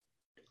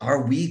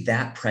 Are we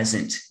that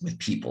present with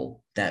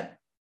people that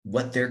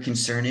what their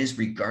concern is,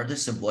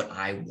 regardless of what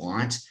I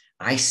want,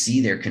 I see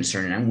their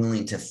concern and I'm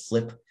willing to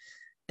flip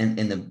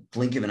in the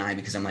blink of an eye,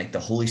 because I'm like, the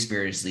Holy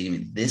Spirit is leading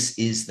me. This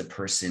is the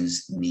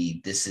person's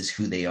need. This is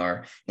who they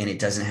are. And it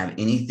doesn't have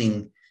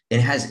anything. It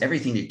has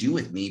everything to do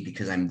with me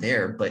because I'm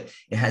there, but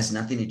it has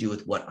nothing to do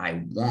with what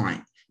I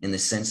want, in the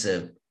sense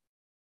of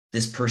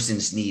this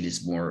person's need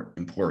is more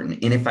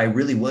important. And if I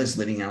really was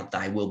living out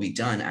thy will be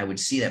done, I would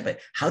see that. But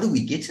how do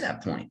we get to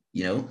that point?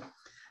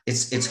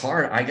 It's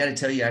hard. I got to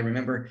tell you, I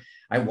remember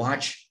I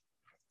watch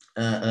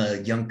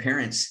young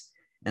parents,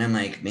 and I'm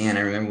like, man, I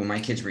remember when my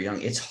kids were young,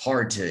 it's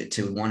hard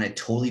to want to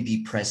totally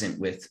be present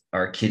with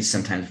our kids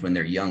sometimes when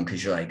they're young,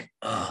 because you're like,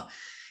 oh.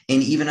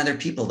 And even other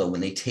people, though,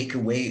 when they take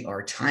away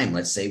our time,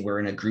 let's say we're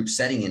in a group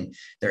setting and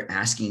they're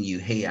asking you,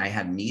 hey, I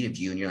have need of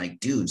you. And you're like,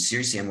 dude,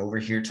 seriously, I'm over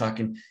here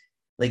talking.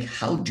 Like,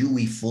 how do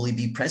we fully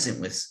be present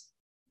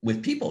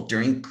with people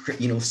during,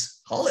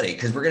 holiday,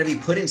 because we're going to be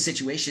put in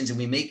situations and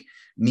we make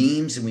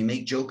memes and we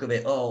make joke of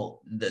it.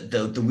 Oh,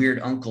 the weird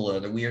uncle or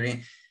the weird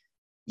aunt.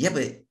 Yeah,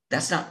 but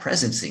that's not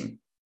presencing.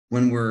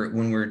 When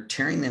we're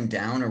tearing them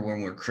down or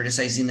when we're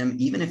criticizing them,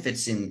 even if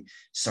it's in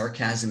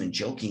sarcasm and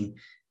joking,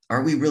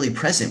 are we really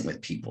present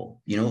with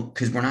people? You know,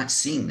 because we're not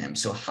seeing them.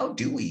 So how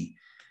do we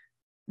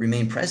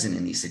remain present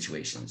in these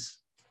situations?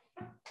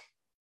 I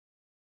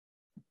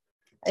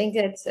think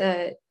it's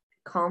a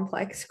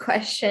complex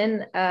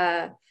question,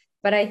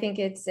 but I think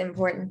it's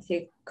important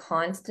to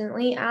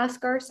constantly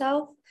ask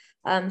ourselves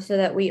so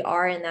that we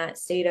are in that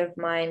state of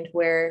mind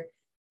where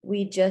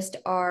we just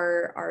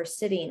are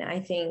sitting.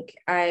 I think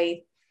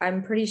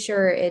I'm pretty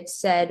sure it's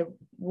said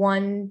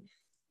one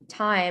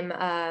time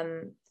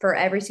for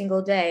every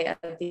single day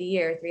of the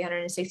year,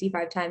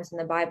 365 times in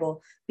the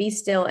Bible, be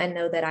still and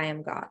know that I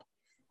am God.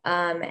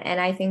 And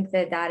I think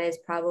that is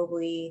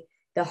probably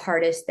the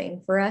hardest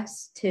thing for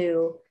us,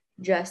 to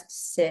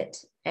just sit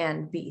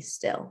and be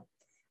still.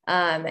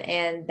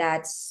 And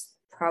that's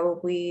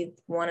probably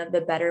one of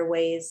the better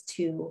ways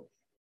to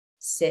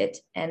sit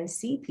and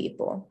see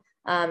people.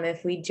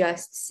 If we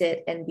just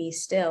sit and be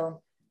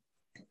still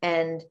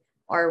and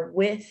are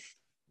with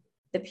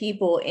the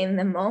people in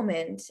the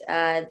moment,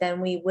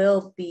 then we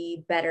will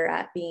be better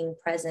at being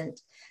present.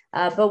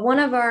 But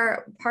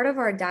part of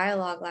our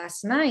dialogue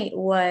last night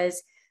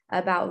was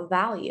about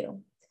value.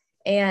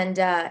 And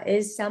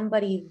is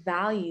somebody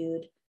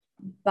valued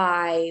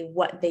by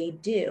what they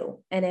do?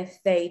 And if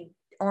they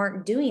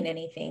aren't doing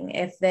anything,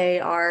 if they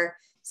are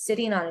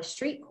sitting on a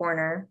street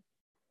corner,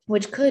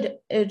 which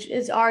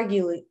is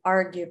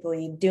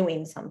arguably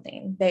doing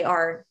something, they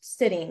are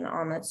sitting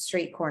on the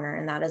street corner,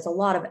 and that is a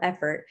lot of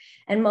effort,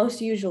 and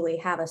most usually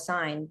have a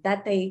sign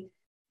that they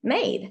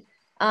made,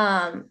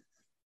 but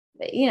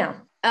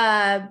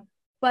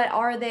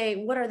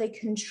what are they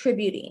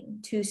contributing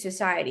to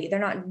society? They're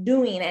not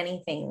doing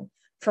anything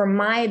for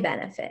my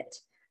benefit.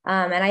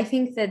 And I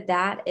think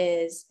that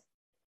is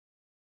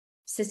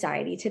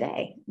society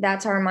today.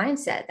 That's our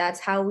mindset. That's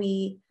how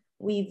we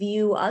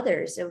view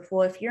others.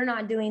 If you're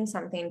not doing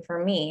something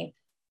for me,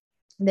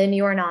 then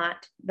you're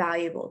not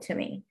valuable to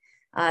me.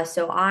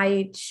 So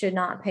I should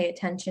not pay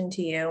attention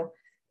to you.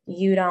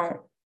 You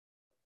don't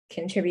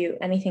contribute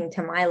anything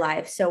to my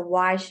life. So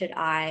why should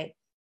I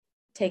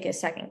take a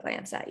second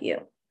glance at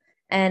you?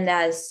 And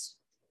as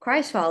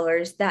Christ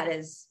followers, that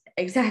is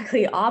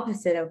exactly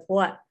opposite of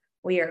what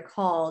we are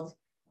called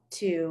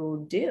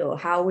to do,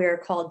 how we are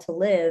called to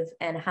live,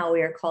 and how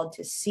we are called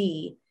to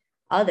see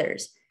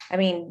others. I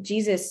mean,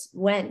 Jesus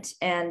went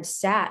and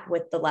sat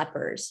with the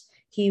lepers.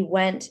 He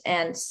went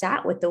and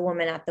sat with the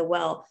woman at the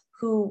well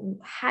who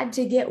had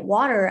to get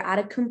water at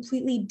a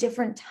completely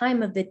different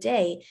time of the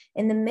day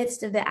in the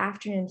midst of the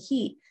afternoon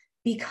heat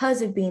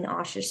because of being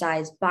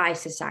ostracized by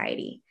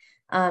society.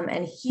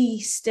 And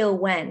he still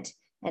went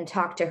and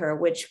talked to her,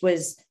 which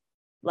was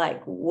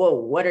like, whoa,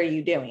 what are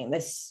you doing?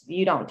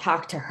 You don't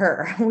talk to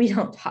her. We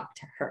don't talk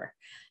to her.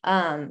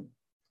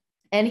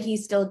 And he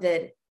still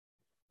did.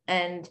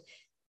 And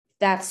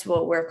that's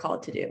what we're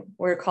called to do.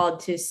 We're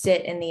called to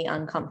sit in the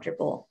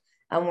uncomfortable.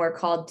 And we're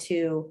called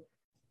to,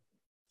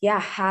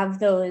 have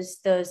those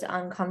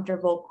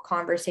uncomfortable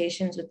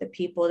conversations with the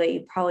people that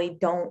you probably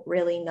don't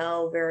really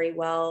know very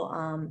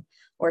well,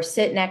 or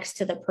sit next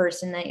to the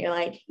person that you're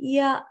like,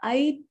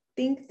 I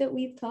think that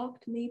we've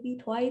talked maybe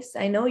twice.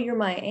 I know you're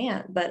my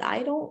aunt, but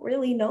I don't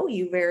really know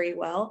you very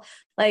well.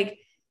 Like,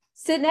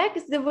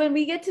 when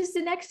we get to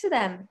sit next to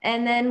them,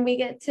 and then we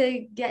get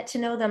to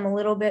know them a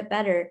little bit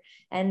better.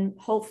 And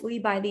hopefully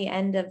by the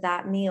end of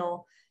that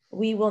meal,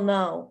 we will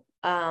know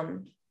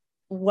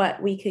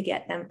what we could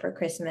get them for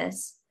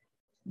Christmas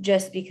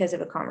just because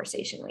of a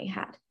conversation we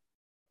had.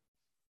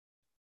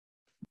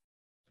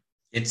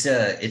 It's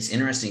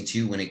interesting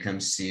too, when it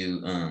comes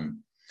to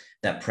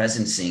that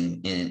presencing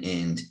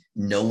and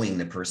knowing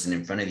the person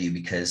in front of you,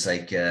 because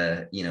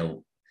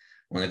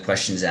one of the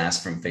questions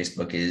asked from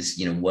Facebook is,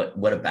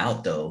 what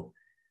about though,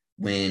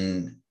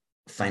 when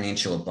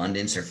financial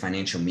abundance or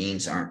financial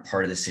means aren't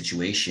part of the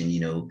situation?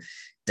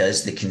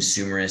 Does the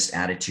consumerist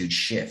attitude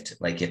shift?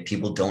 Like, if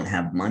people don't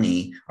have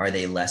money, are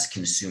they less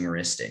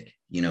consumeristic,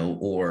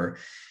 or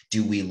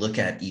do we look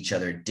at each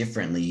other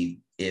differently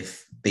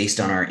if based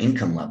on our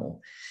income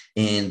level?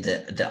 And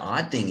the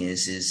odd thing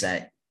is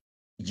that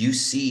you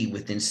see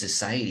within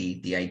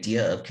society, the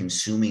idea of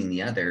consuming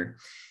the other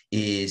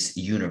is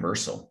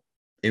universal.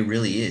 It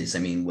really is. I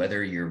mean,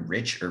 whether you're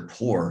rich or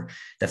poor,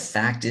 the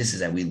fact is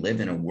that we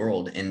live in a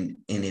world, and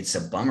it's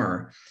a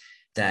bummer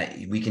that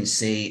we can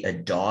say a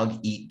dog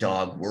eat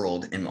dog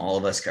world, and all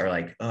of us are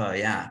like, oh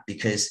yeah,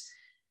 because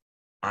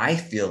I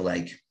feel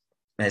like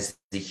as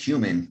the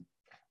human,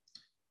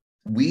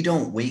 we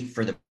don't wait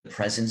for the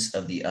presence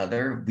of the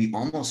other. We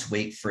almost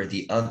wait for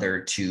the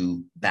other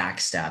to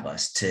backstab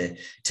us, to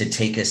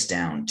take us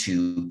down,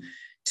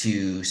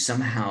 to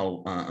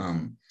somehow,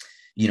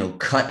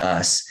 cut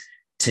us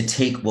to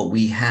take what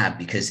we have,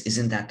 because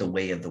isn't that the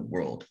way of the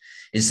world?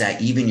 Is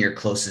that even your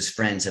closest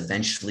friends,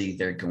 eventually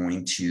they're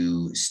going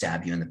to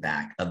stab you in the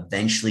back.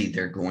 Eventually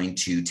they're going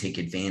to take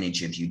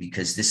advantage of you,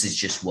 because this is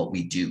just what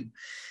we do.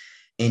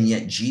 And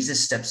yet Jesus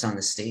steps on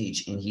the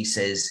stage and he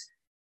says,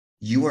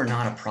 you are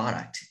not a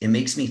product. It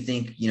makes me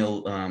think,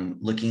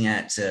 looking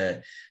at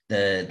the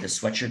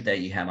sweatshirt that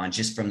you have on,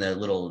 just from the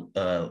little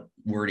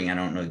wording, I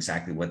don't know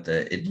exactly what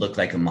it looked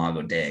like,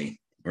 Imago Dei,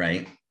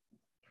 right?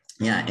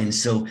 Yeah. And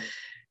so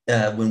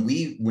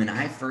when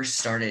I first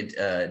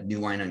started New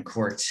Wine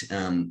Uncorked,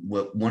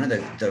 one of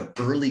the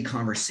early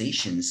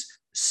conversations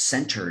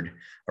centered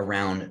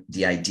around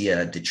the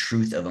idea, the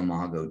truth of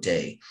Imago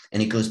Dei.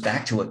 And it goes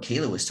back to what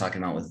Kayla was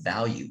talking about with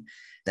value,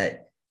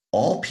 that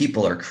all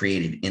people are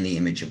created in the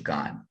image of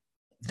God.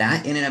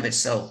 That in and of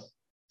itself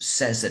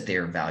says that they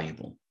are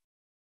valuable.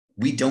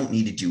 We don't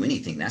need to do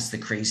anything. That's the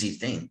crazy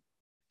thing.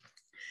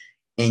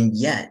 And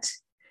yet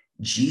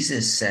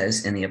Jesus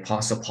says, and the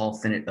Apostle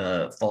Paul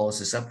follows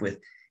this up with,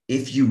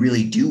 if you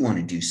really do want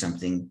to do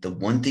something, the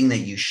one thing that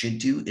you should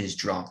do is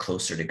draw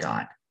closer to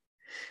God.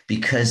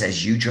 Because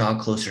as you draw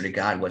closer to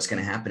God, what's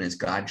going to happen is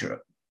God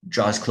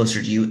draws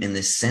closer to you, in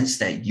the sense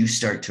that you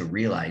start to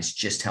realize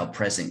just how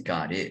present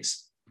God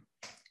is.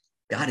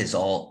 God is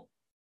all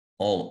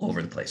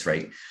over the place,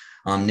 right?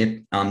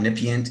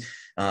 Omnipotent,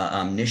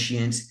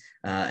 omniscient,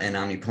 and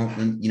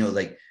omnipotent,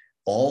 like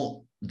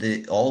all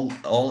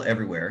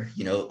everywhere,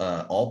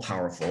 all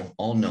powerful,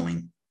 all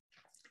knowing.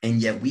 And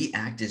yet we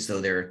act as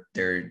though there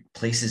are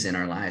places in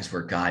our lives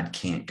where God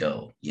can't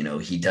go.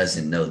 He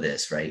doesn't know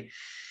this, right?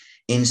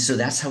 And so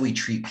that's how we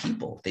treat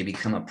people. They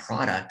become a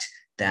product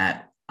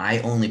that I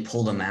only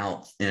pull them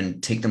out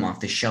and take them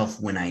off the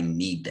shelf when I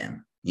need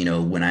them.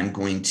 When I'm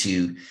going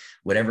to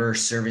whatever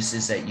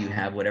services that you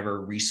have,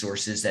 whatever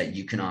resources that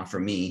you can offer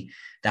me,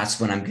 that's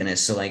when I'm going to.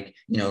 So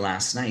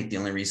last night, the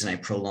only reason I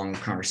prolonged the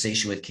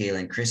conversation with Kayla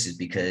and Chris is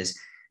because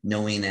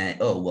knowing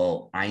that,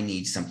 I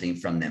need something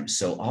from them.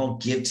 So I'll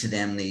give to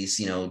them these,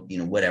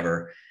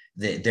 whatever,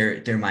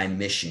 they're my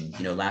mission.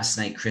 Last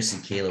night, Chris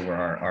and Kayla were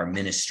our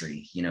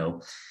ministry.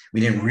 We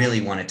didn't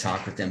really want to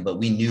talk with them, but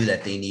we knew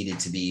that they needed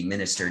to be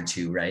ministered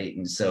to. Right.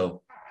 And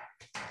so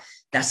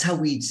that's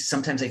how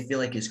sometimes I feel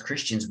like as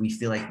Christians, we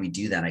feel like we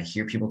do that. I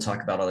hear people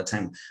talk about all the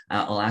time.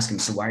 I'll ask them,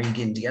 so why are you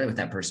getting together with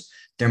that person?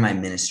 They're my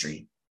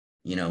ministry,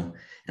 and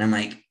I'm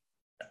like,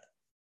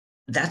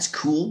 that's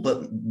cool,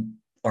 but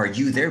are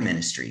you their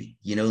ministry?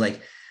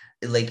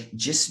 Like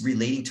just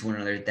relating to one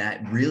another,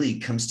 that really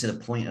comes to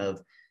the point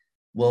of,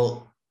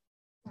 well,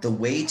 the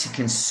way to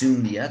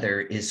consume the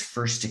other is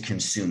first to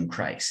consume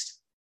Christ,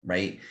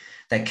 right?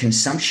 That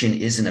consumption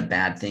isn't a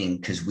bad thing,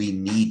 because we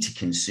need to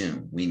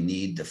consume. We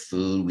need the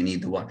food, we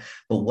need the water.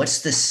 But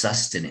what's the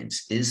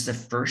sustenance? Is the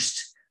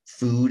first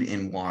food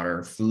and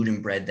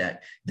bread,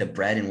 that the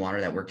bread and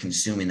water that we're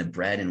consuming, the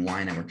bread and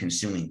wine that we're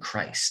consuming,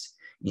 Christ,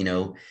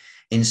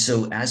 And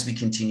so as we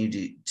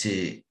continue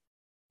to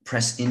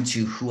press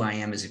into who I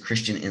am as a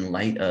Christian in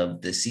light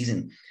of the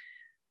season,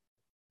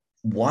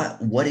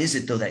 what is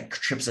it though that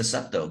trips us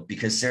up though?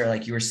 Because Sarah,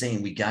 like you were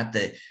saying, we got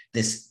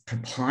this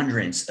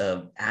preponderance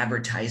of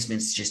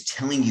advertisements just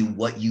telling you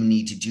what you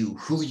need to do,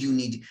 who you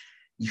need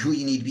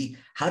to be.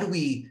 How do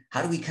we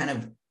kind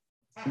of,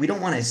 we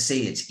don't want to say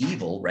it's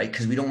evil, right?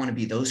 Because we don't want to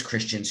be those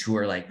Christians who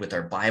are like with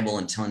our Bible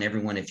and telling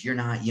everyone, if you're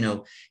not,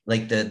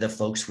 like the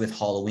folks with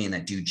Halloween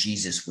that do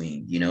Jesus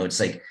Ween, it's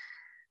like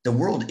the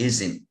world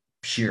isn't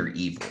pure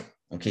evil.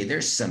 Okay.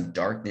 There's some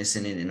darkness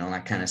in it and all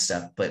that kind of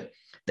stuff, but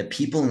the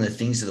people and the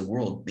things of the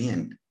world,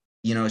 man,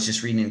 I was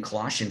just reading in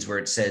Colossians where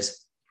it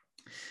says,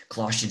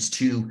 Colossians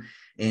 2,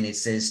 and it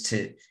says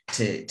to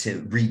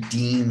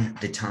redeem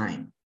the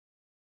time.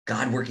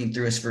 God working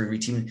through us for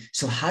redeeming.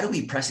 So how do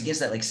we press against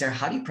that? Like, Sarah,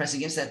 how do you press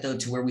against that though,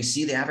 to where we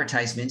see the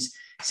advertisements?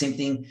 Same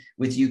thing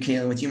with you,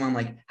 Kayla, with you, Mom.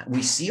 Like,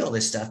 we see all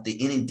this stuff,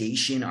 the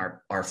inundation,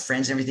 our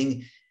friends,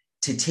 everything,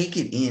 to take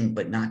it in,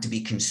 but not to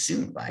be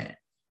consumed by it.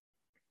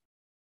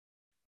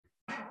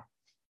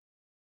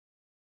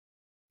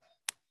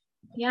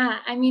 Yeah,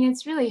 I mean,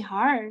 it's really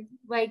hard.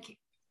 Like,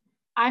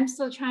 I'm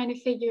still trying to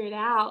figure it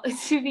out,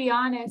 to be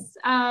honest.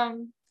 But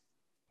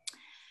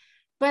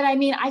I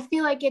mean, I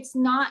feel like it's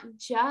not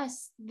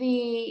just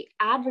the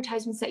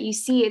advertisements that you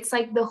see. It's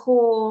like the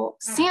whole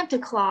Santa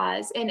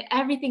Claus and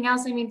everything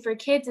else. I mean, for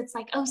kids, it's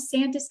like, oh,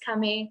 Santa's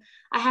coming,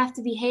 I have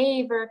to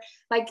behave. Or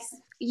like,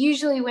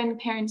 usually when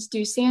parents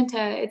do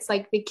Santa, it's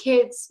like the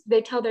kids,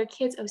 they tell their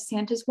kids, oh,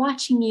 Santa's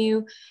watching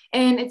you.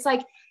 And it's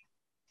like,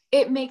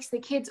 it makes the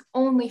kids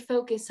only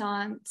focus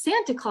on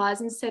Santa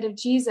Claus instead of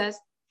Jesus.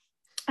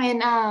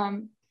 And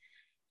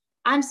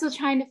I'm still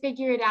trying to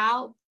figure it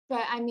out.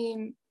 But I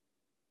mean,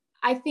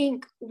 I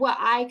think what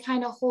I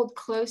kind of hold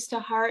close to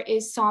heart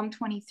is Psalm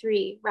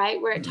 23, right?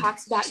 Where it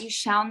talks about you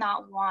shall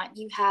not want.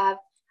 You have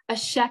a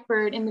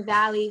shepherd in the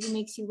valley who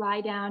makes you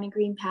lie down in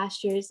green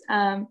pastures.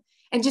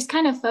 And just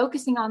kind of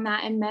focusing on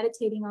that and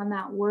meditating on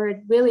that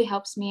word really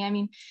helps me. I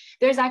mean,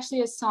 there's actually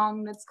a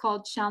song that's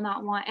called Shall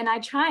Not Want, and I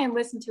try and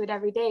listen to it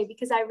every day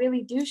because I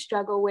really do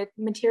struggle with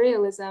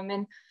materialism,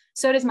 and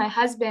so does my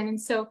husband.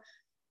 And so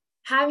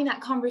having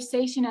that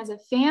conversation as a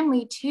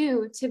family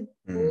too, to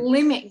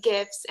limit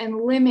gifts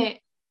and limit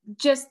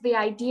just the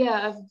idea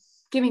of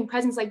giving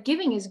presents. Like,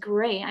 giving is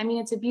great. I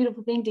mean, it's a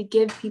beautiful thing to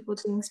give people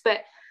things, but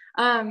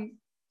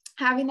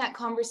having that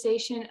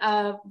conversation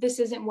of, this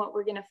isn't what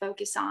we're going to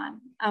focus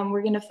on.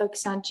 We're going to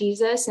focus on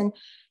Jesus, and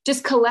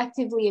just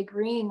collectively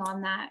agreeing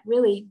on that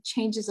really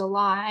changes a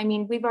lot. I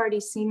mean, we've already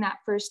seen that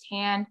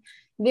firsthand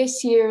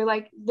this year.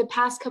 Like, the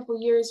past couple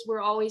of years,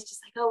 we're always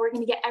just like, oh, we're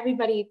going to get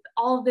everybody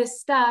all of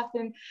this stuff.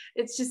 And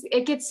it's just,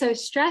 it gets so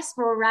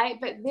stressful, right?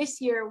 But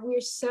this year,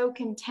 we're so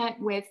content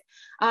with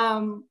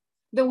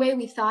the way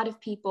we thought of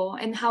people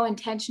and how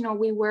intentional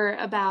we were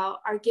about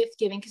our gift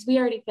giving, because we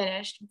already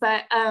finished,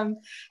 but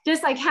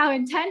just like how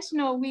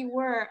intentional we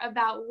were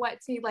about what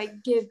to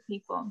like give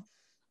people.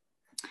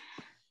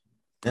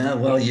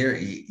 Well,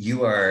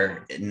 you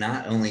are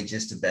not only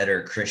just a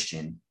better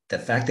Christian, the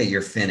fact that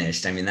you're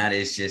finished, I mean, that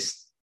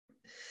is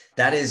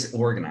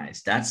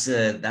organized.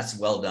 That's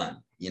well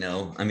done. You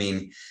know, I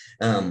mean,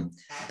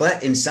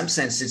 but in some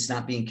sense, it's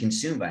not being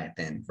consumed by it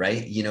then,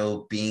 right? You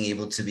know, being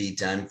able to be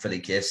done for the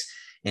gifts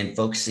and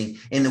focusing.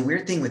 And the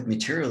weird thing with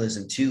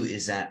materialism too,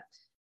 is that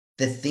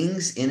the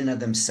things in and of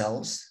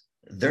themselves,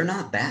 they're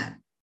not bad.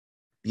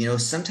 You know,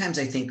 sometimes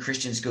I think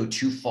Christians go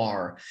too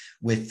far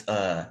with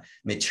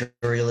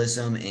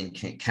materialism and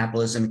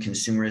capitalism,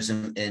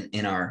 consumerism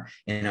in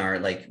our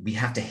like, we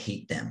have to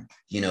hate them.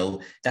 You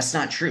know, that's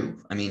not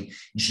true. I mean,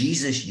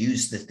 Jesus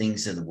used the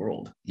things of the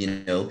world.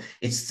 You know,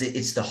 it's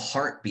the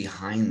heart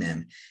behind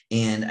them,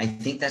 and I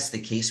think that's the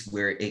case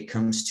where it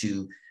comes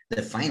to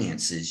the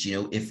finances.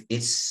 You know, if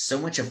it's so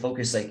much a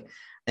focus, like.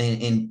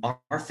 And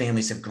our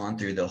families have gone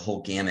through the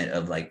whole gamut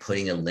of like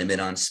putting a limit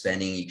on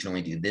spending. You can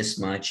only do this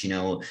much, you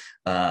know,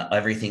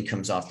 everything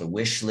comes off the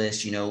wish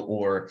list, you know,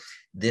 or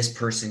this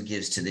person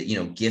gives to the, you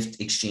know, gift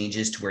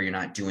exchanges to where you're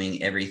not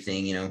doing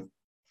everything, you know.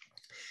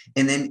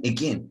 And then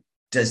again,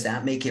 does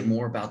that make it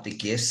more about the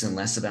gifts and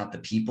less about the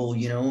people,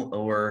 you know,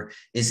 or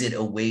is it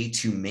a way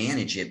to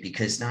manage it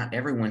because not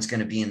everyone's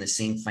going to be in the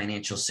same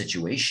financial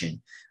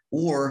situation?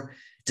 Or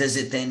does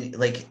it then,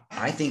 like,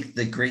 I think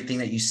the great thing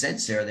that you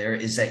said, Sarah, there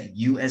is that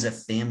you as a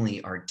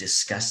family are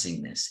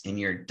discussing this and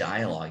you're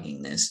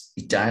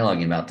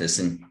dialoguing about this.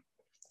 And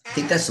I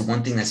think that's the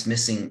one thing that's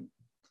missing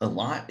a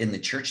lot in the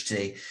church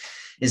today,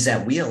 is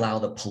that we allow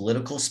the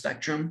political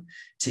spectrum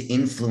to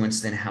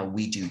influence then how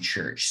we do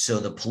church.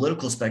 So the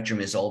political spectrum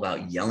is all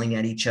about yelling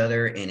at each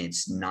other, and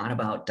it's not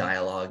about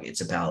dialogue.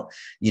 It's about,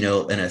 you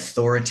know, an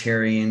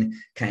authoritarian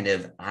kind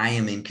of, I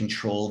am in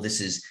control.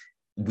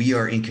 We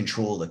are in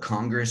control of the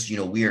Congress, you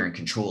know, we are in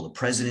control of the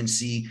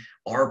presidency,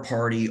 our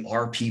party,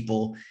 our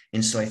people.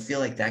 And so I feel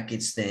like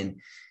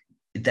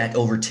that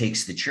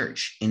overtakes the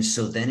church. And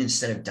so then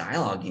instead of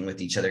dialoguing with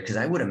each other, because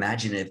I would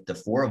imagine if the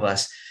four of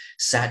us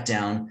sat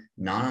down,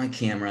 not on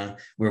camera,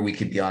 where we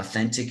could be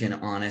authentic and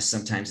honest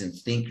sometimes and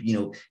think, you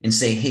know, and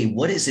say, hey,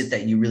 what is it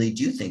that you really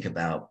do think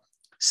about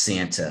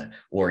Santa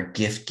or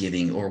gift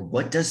giving? Or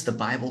what does the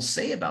Bible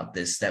say about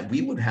this? That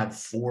we would have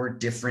four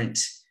different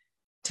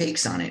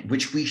takes on it,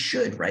 which we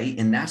should, right?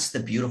 And that's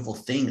the beautiful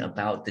thing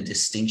about the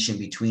distinction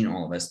between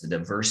all of us, the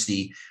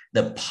diversity,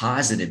 the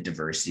positive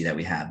diversity that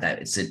we have, that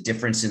it's a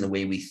difference in the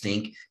way we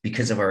think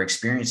because of our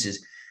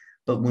experiences.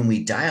 But when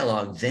we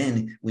dialogue,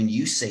 then when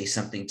you say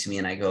something to me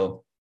and I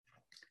go,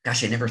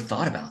 gosh, I never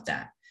thought about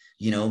that.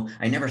 You know,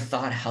 I never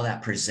thought how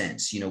that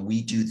presents. You know,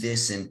 we do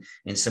this,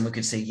 and someone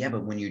could say, yeah,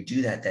 but when you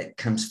do that, that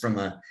comes from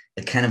a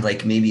kind of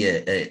like maybe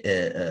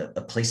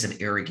a place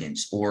of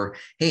arrogance, or,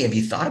 hey, have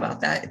you thought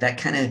about that? That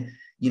kind of,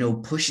 you know,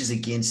 pushes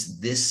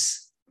against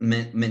this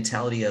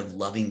mentality of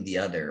loving the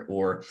other,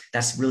 or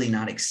that's really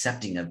not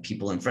accepting of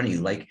people in front of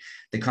you. Like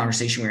the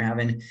conversation we were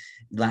having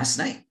last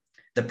night,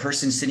 the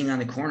person sitting on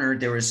the corner,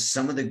 there was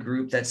some of the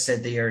group that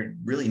said they are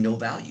really no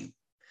value.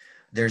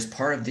 There's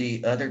part of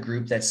the other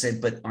group that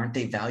said, but aren't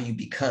they value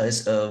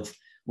because of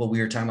what we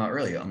were talking about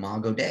earlier,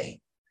 Imago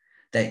Dei,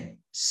 that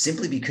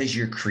simply because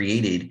you're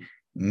created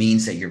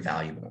means that you're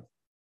valuable.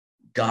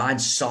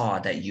 God saw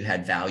that you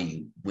had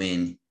value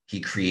when he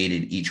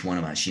created each one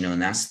of us, you know,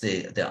 and that's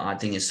the odd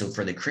thing is, so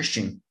for the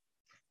Christian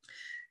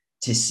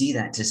to see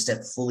that, to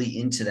step fully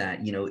into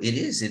that, you know,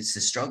 it's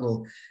a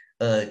struggle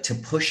to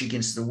push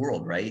against the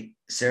world, right?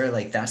 Sarah,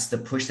 like that's the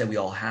push that we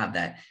all have,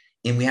 that,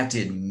 and we have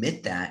to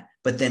admit that,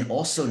 but then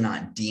also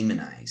not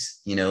demonize,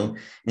 you know,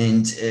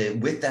 and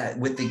with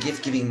the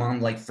gift giving mom,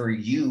 like for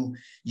you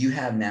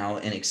have now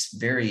an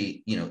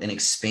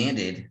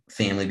expanded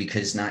family,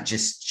 because not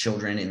just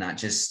children and not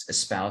just a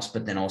spouse,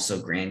 but then also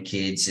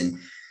grandkids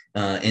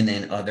and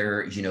then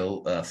other, you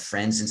know,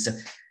 friends and stuff.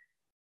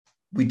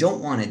 We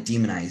don't want to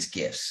demonize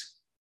gifts,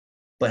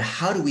 but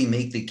how do we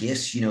make the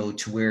gifts, you know,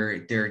 to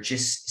where they're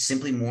just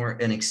simply more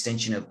an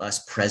extension of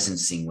us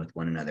presencing with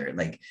one another,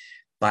 like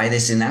by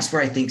this. And that's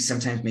where I think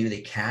sometimes maybe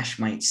the cash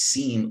might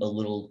seem a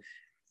little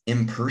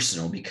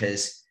impersonal,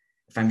 because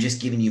if I'm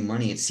just giving you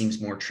money, it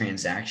seems more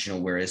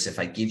transactional. Whereas if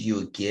I give you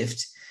a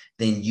gift,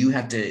 then you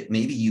have to,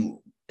 maybe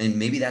you and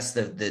maybe that's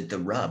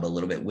the rub a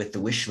little bit with the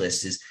wish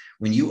list, is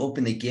when you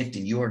open the gift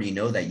and you already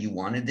know that you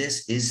wanted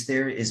this, is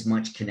there as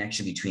much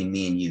connection between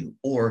me and you?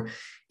 Or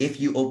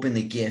if you open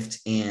the gift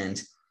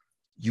and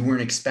you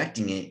weren't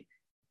expecting it,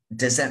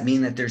 does that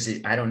mean that there's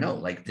I don't know,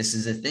 like this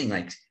is a thing,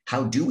 like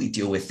how do we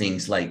deal with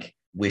things like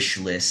wish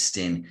list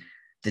and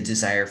the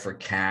desire for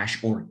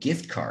cash or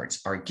gift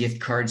cards? Are gift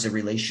cards a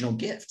relational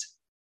gift?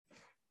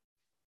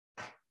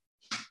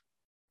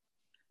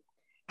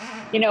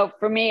 You know,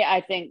 for me,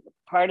 I think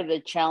part of the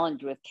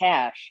challenge with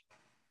cash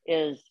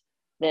is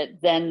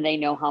that then they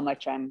know how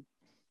much I'm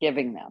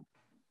giving them,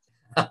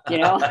 you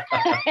know,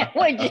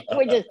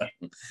 which is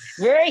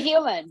very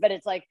human, but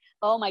it's like,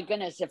 oh my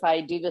goodness, if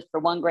I do this for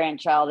one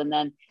grandchild and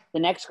then the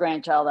next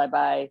grandchild, I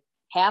buy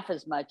half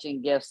as much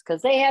in gifts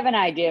because they have an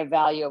idea of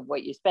value of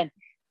what you spend.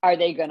 Are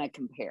they going to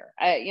compare?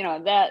 You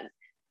know,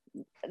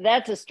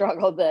 that's a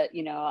struggle that,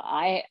 you know,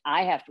 I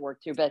have to work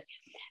through, but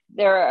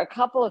there are a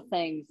couple of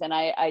things.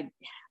 And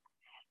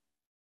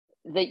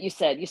that you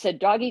said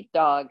dog eat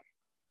dog,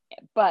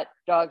 but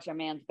dogs are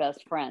man's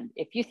best friend.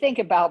 If you think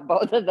about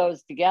both of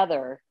those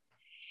together,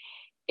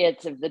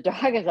 it's if the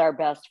dog is our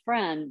best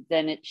friend,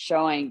 then it's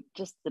showing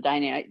just the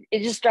dynamic.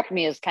 It just struck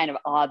me as kind of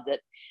odd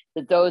that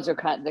those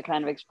are the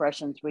kind of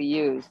expressions we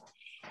use.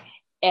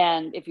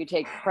 And if you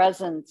take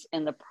presence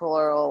in the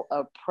plural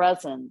of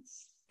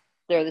presence,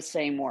 they're the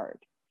same word.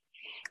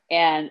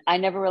 And I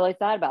never really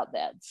thought about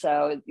that.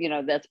 So, you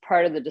know, that's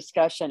part of the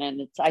discussion,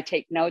 and I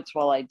take notes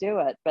while I do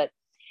it. But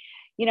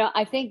you know,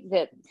 I think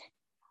that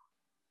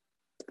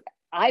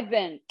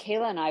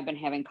Kayla and I have been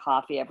having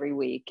coffee every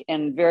week,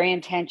 and very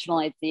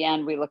intentionally at the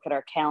end, we look at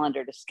our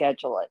calendar to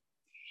schedule it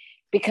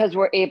because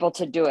we're able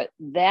to do it.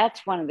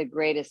 That's one of the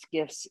greatest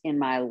gifts in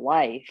my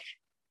life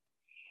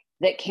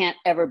that can't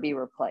ever be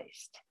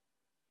replaced.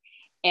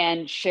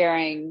 And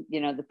sharing, you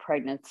know, the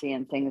pregnancy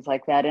and things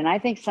like that. And I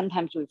think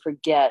sometimes we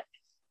forget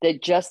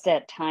that just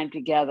that time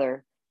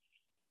together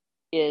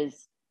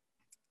is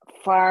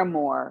far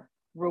more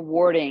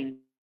rewarding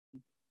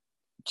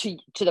to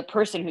the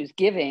person who's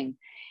giving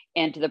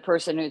and to the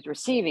person who's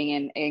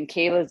receiving, and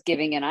Kayla's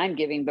giving and I'm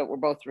giving, but we're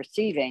both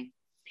receiving.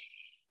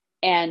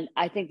 And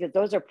I think that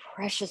those are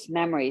precious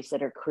memories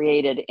that are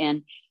created.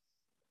 And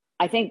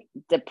I think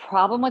the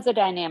problem with the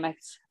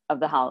dynamics of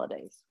the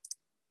holidays,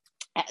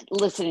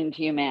 listening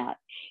to you, Matt,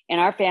 in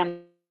our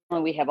family,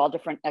 we have all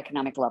different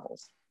economic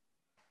levels.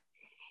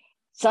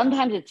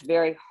 Sometimes it's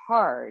very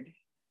hard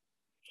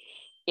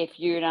if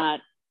you're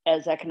not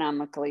as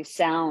economically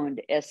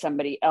sound as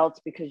somebody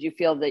else because you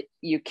feel that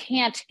you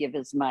can't give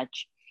as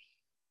much.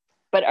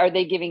 But are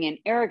they giving in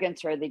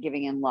arrogance or are they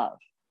giving in love?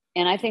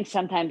 And I think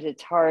sometimes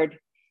it's hard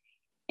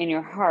in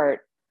your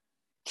heart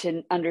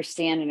to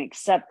understand and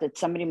accept that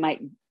somebody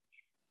might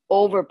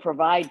over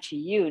provide to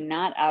you,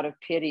 not out of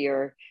pity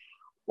or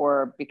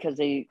because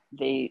they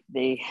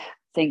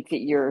think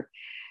that you're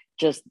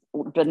just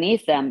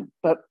beneath them,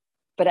 but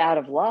out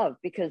of love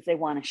because they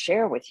want to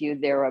share with you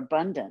their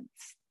abundance.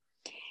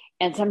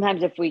 And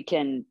sometimes if we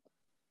can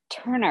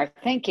turn our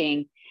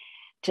thinking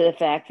to the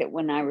fact that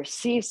when I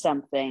receive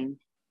something,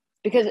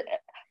 because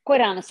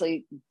quite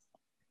honestly,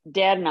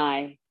 Dad and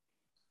I,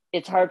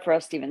 it's hard for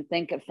us to even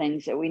think of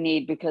things that we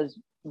need because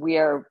we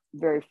are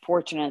very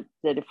fortunate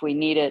that if we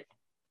need it,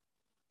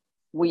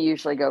 we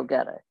usually go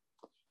get it.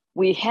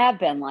 We have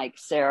been like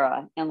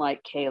Sarah and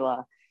like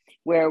Kayla,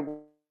 where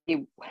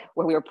we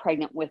were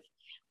pregnant with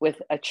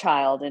a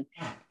child and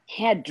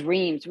had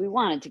dreams. We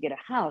wanted to get a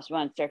house, we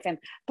wanted to start a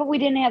family, but we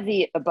didn't have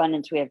the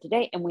abundance we have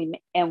today.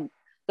 And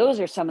those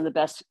are some of the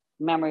best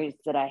memories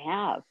that I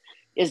have,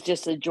 is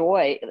just the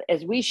joy.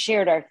 As we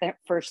shared our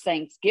first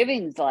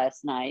Thanksgivings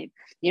last night,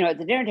 you know, at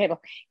the dinner table,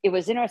 it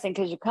was interesting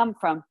because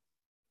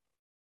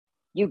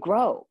you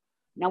grow.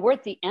 Now we're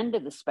at the end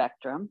of the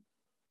spectrum.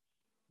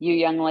 You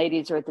young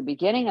ladies are at the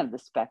beginning of the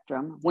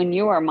spectrum. When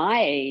you are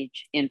my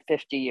age in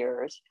 50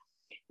 years,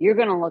 you're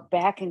going to look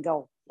back and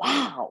go,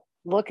 wow,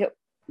 look at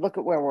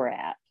where we're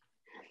at.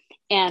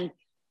 And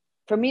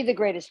for me, the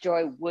greatest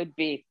joy would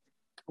be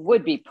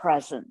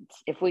presence.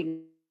 If we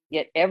can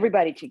get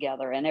everybody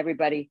together and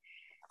everybody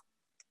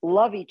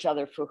love each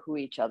other for who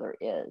each other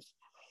is.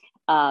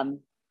 I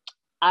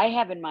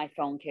have in my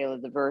phone,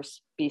 Kayla, the verse,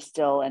 be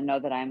still and know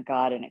that I am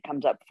God. And it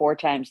comes up 4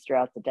 times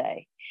throughout the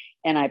day.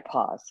 And I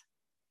pause.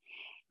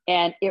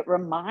 And it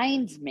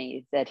reminds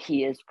me that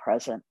he is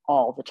present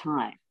all the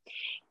time.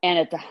 And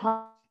at the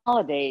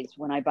holidays,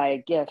 when I buy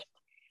a gift,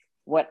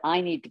 what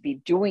I need to be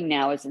doing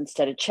now is,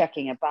 instead of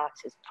checking a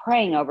box, is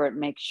praying over it and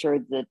make sure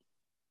that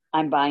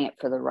I'm buying it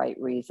for the right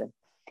reason.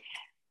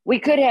 We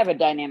could have a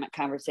dynamic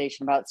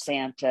conversation about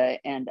Santa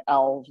and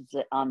elves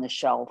on the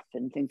shelf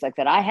and things like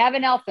that. I have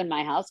an elf in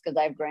my house because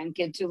I have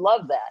grandkids who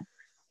love that.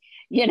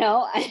 You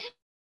know,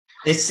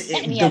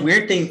 the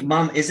weird thing,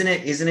 Mom, isn't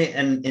it?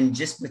 And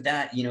just with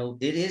that, you know,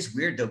 it is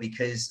weird though,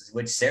 because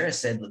what Sarah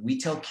said, we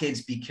tell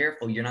kids, be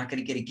careful. You're not going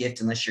to get a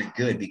gift unless you're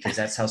good, because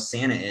that's how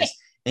Santa is.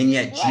 And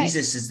yet right.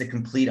 Jesus is the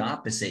complete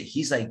opposite.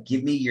 He's like,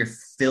 give me your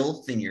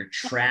filth and your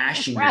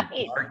trash and right.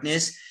 your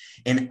darkness,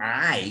 and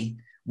I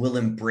will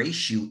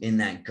embrace you in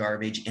that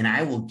garbage, and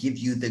I will give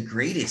you the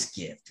greatest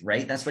gift,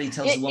 right? That's what he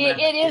tells the woman.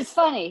 It is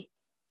funny.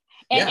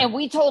 And, Yeah. and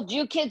we told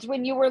you kids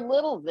when you were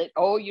little that,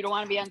 oh, you don't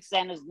want to be on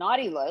Santa's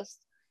naughty list.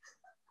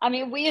 I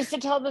mean, we used to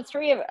tell the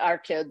three of our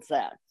kids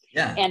that.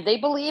 Yeah. And they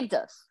believed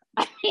us.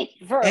 I mean,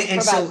 for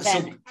and about so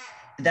 10.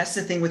 that's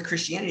the thing with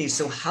Christianity.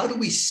 So how do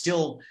we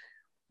still,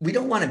 we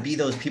don't want to be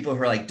those people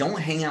who are like, don't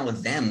hang out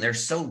with them. They're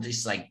so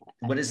just like,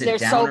 what is it? They're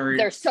Downer,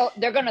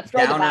 they're going to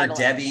throw the Bible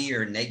Debbie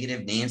or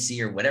negative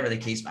Nancy or whatever the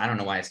case. I don't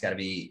know why it's got to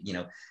be,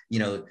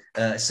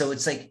 so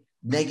it's like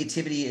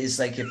negativity is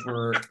like, if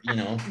we're,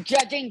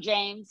 judging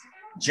James,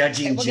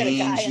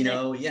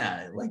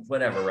 yeah, like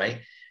whatever. Right.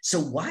 So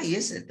why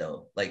is it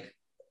though?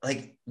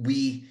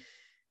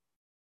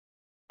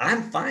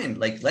 I'm fine.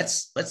 Like,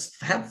 let's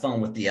have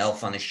fun with the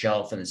elf on the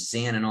shelf and the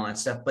Santa and all that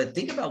stuff. But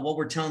think about what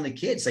we're telling the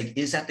kids. Like,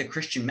 is that the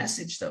Christian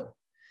message though?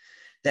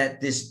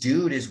 That this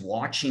dude is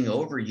watching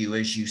over you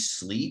as you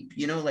sleep,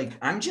 like,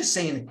 I'm just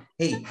saying,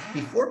 hey,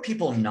 before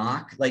people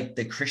knock like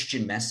the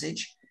Christian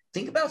message,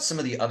 think about some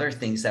of the other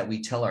things that we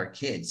tell our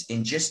kids,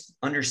 and just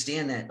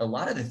understand that a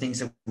lot of the things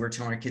that we're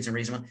telling our kids and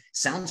raising them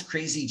sounds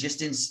crazy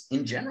just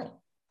in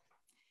general.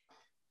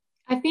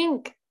 I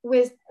think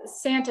with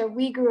Santa,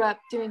 we grew up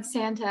doing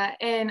Santa,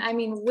 and I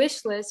mean,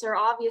 wish lists are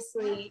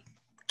obviously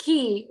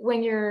key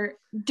when you're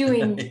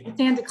doing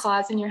Santa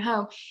Claus in your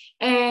home.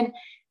 And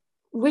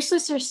wish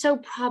lists are so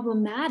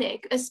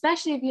problematic,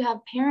 especially if you have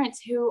parents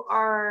who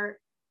are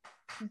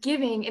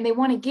giving and they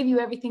want to give you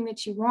everything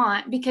that you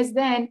want, because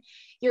then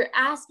you're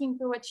asking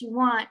for what you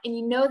want and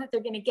you know that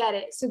they're going to get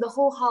it. So the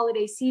whole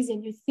holiday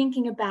season, you're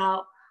thinking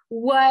about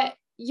what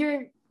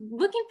you're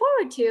looking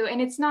forward to,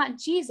 and it's not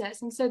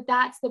Jesus. And so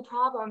that's the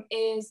problem,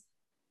 is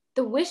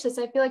the wish list.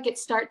 I feel like it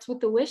starts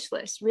with the wish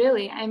list,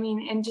 really. I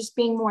mean, and just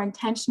being more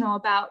intentional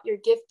about your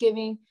gift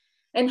giving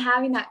and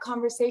having that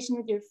conversation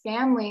with your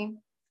family.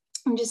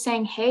 I'm just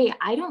saying, hey,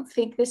 I don't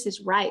think this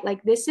is right.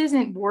 Like, this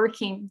isn't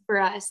working for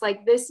us.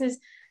 Like, this is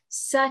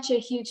such a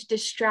huge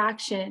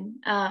distraction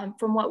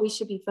from what we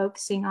should be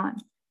focusing on.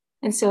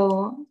 And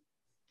so,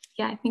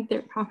 yeah, I think they're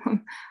a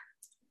problem.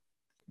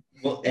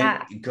 Well,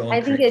 yeah,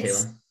 I think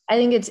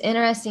it's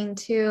interesting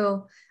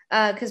too,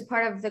 because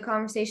part of the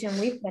conversation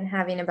we've been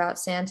having about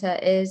Santa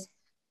is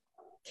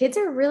kids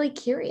are really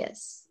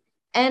curious,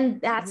 and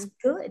that's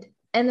good.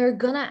 And they're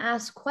going to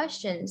ask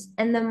questions.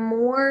 And the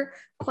more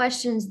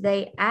questions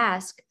they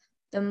ask,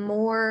 the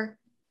more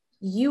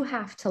you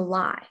have to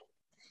lie.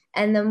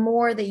 And the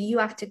more that you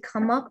have to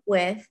come up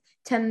with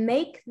to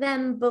make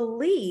them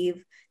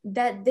believe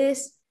that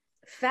this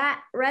fat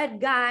red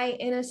guy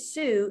in a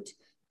suit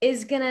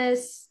is going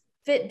to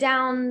fit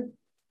down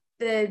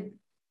the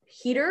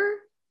heater,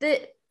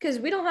 because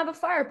we don't have a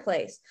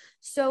fireplace.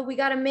 So we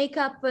got to make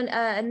up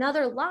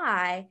another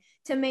lie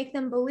to make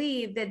them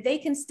believe that they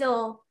can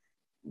still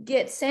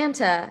get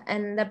Santa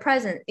and the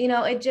present.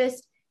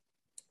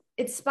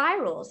 It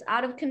spirals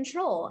out of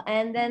control.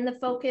 And then the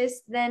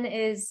focus then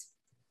is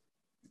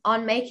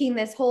on making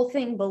this whole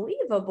thing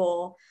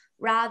believable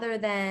rather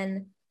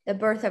than the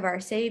birth of our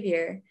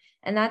Savior.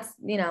 And that's,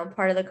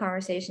 part of the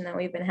conversation that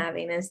we've been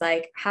having is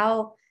like,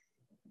 how,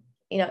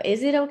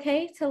 is it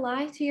okay to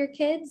lie to your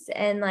kids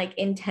and like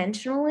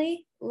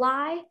intentionally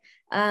lie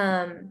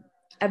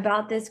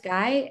about this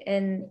guy,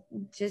 and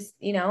just,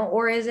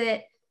 or is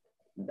it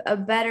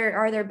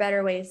are there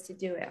better ways to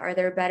do it? Are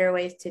there better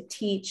ways to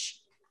teach,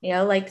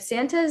 like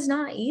Santa is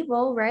not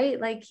evil,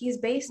 right? Like, he's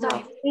based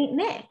off Saint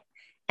Nick,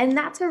 and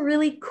that's a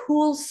really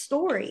cool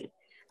story.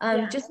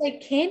 Just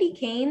like candy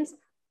canes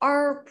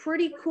are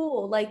pretty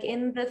cool, like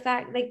in the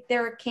fact, like,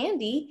 they're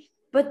candy,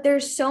 but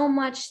there's so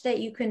much that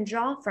you can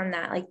draw from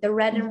that, like the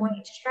red and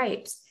white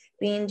stripes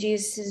being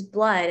Jesus's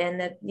blood,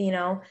 and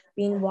the,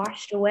 being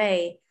washed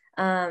away,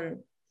 and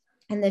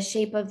the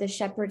shape of the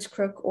shepherd's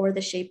crook or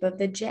the shape of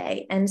the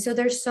J. And so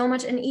there's so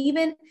much. And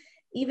even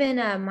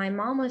my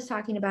mom was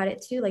talking about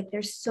it too. Like,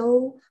 there's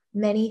so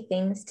many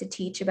things to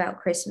teach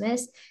about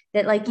Christmas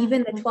that, like,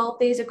 even the 12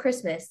 days of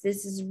Christmas,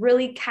 this is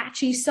really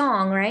catchy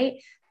song,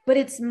 right? But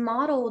it's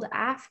modeled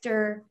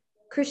after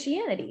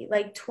Christianity.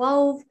 Like,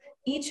 12,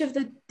 each of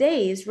the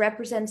days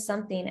represents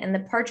something. And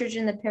the partridge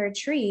in the pear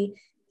tree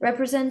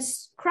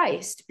represents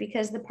Christ,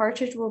 because the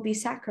partridge will be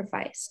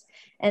sacrificed.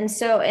 And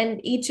so,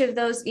 and each of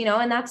those,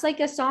 and that's like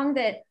a song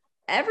that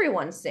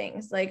everyone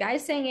sings. Like, I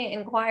sang it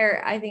in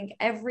choir, I think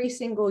every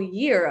single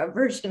year, a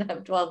version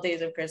of 12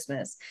 Days of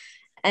Christmas.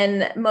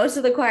 And most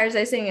of the choirs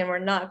I sing in were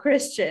not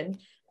Christian.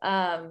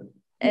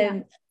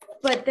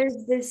 But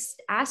there's this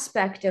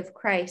aspect of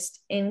Christ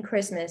in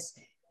Christmas,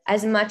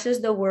 as much as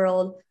the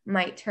world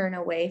might turn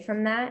away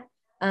from that.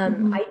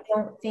 I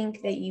don't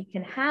think that you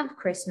can have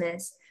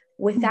Christmas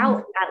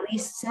without at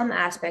least some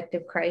aspect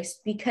of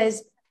Christ,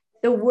 because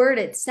the word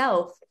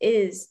itself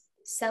is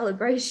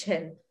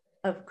celebration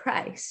of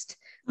Christ,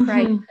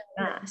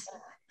 Mass.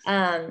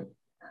 And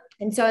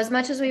so, as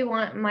much as we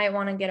might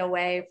want to get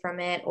away from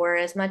it, or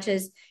as much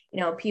as,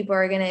 people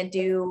are going to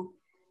do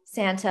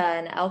Santa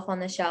and Elf on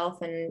the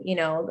Shelf and,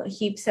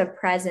 heaps of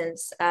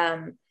presents,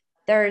 the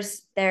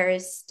there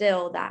is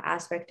still that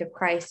aspect of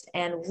Christ,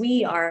 and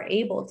we are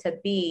able to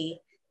be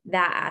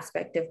that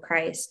aspect of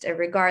Christ,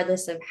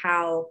 regardless of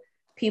how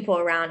people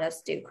around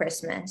us do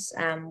Christmas.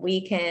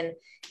 We can,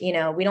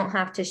 we don't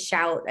have to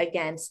shout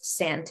against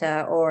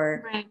Santa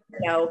or, Right.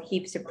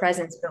 heaps of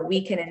presents, but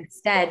we can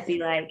instead be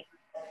like,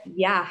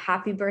 yeah,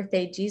 happy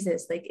birthday,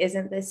 Jesus. Like,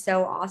 isn't this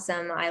so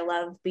awesome? I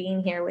love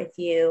being here with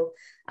you.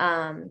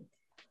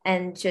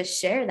 And just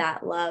share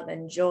that love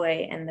and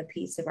joy and the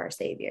peace of our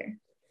Savior.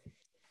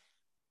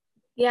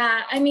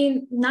 Yeah, I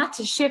mean, not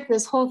to shift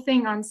this whole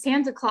thing on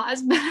Santa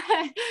Claus, but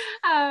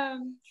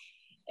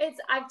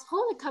I've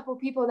told a couple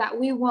people that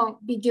we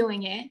won't be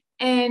doing it.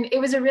 And it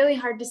was a really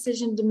hard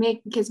decision to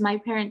make because my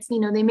parents,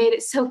 they made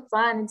it so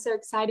fun and so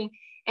exciting.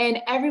 And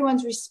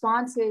everyone's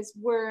responses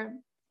were,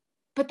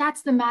 but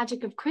that's the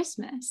magic of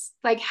Christmas.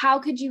 Like, how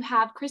could you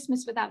have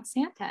Christmas without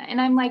Santa? And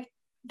I'm like,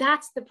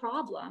 that's the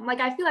problem. Like,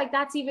 I feel like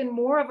that's even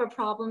more of a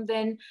problem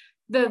than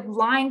the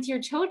lying to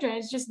your children.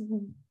 It's just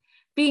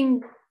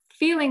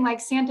feeling like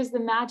Santa's the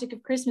magic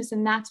of Christmas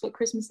and that's what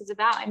Christmas is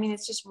about. I mean,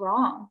 it's just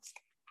wrong.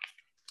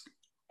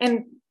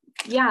 And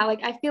yeah,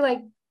 like, I feel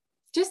like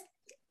just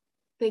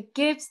the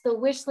gifts, the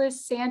wish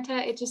list, Santa,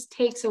 it just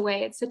takes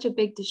away. It's such a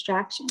big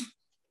distraction.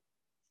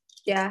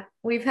 Yeah,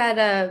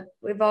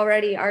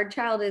 our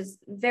child is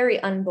very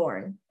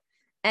unborn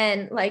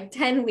and like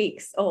 10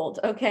 weeks old.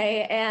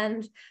 Okay.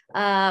 And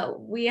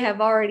we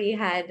have already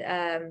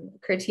had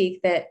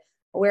critique that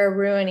we're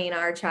ruining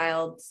our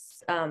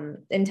child's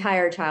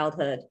entire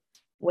childhood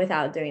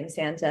without doing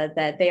Santa,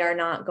 that they are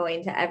not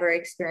going to ever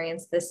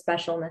experience the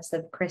specialness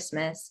of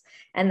Christmas,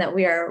 and that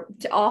we are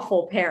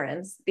awful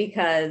parents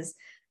because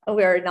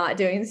we're not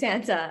doing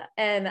Santa.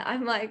 And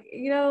I'm like,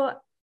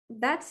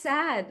 that's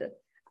sad.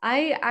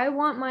 I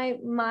want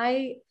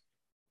my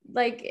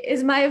like,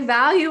 is my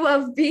value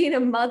of being a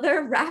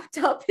mother wrapped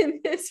up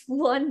in this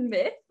one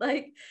myth?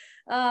 Like,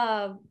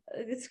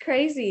 it's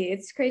crazy.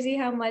 It's crazy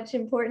how much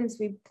importance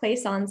we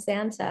place on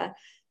Santa.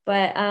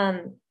 But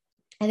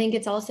I think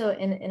it's also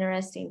an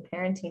interesting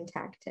parenting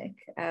tactic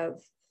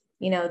of,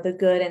 the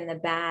good and the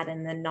bad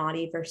and the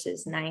naughty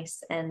versus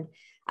nice. And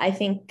I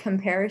think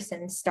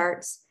comparison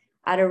starts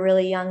at a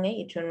really young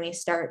age when we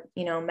start,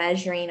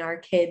 measuring our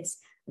kids'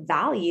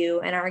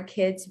 value and our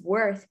kids'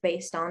 worth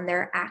based on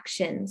their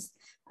actions.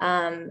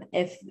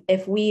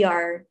 If we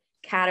are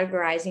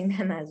categorizing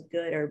them as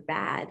good or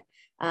bad,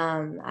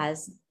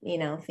 as,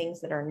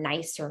 things that are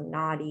nice or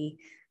naughty,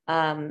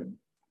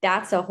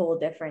 that's a whole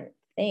different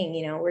thing.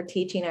 We're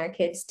teaching our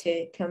kids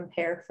to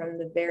compare from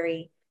the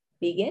very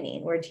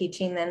beginning. We're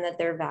teaching them that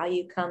their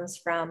value comes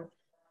from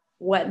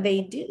what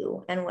they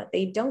do and what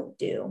they don't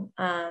do.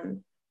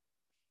 And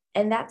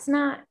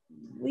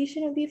we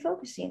shouldn't be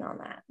focusing on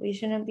that. We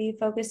shouldn't be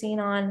focusing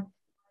on,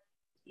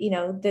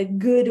 the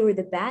good or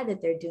the bad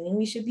that they're doing.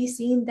 We should be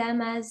seeing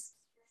them as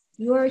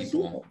you're a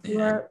human.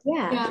 You're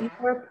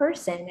a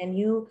person, and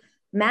you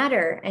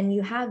matter and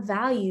you have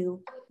value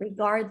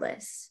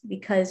regardless,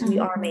 because we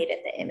are made in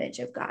the image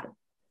of God.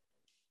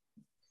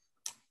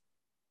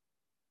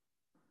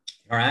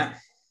 All right.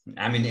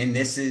 I mean, and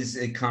this is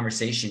a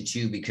conversation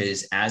too,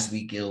 because as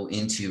we go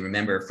into,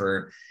 remember,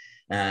 for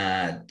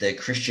the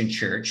Christian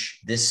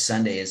church, this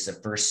Sunday is the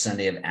first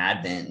Sunday of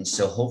Advent. And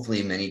so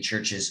hopefully many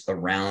churches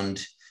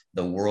around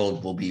the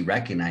world will be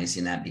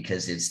recognizing that,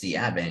 because it's the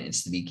Advent,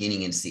 it's the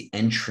beginning, it's the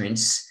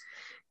entrance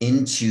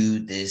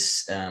into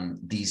this,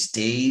 these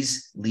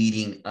days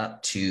leading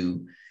up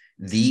to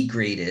the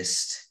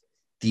greatest,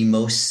 the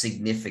most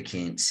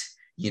significant,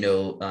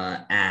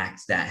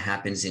 act that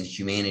happens in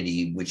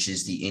humanity, which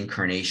is the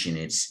incarnation.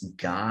 It's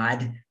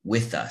God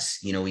with us,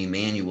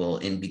 Emmanuel.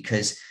 And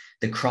because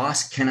the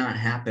cross cannot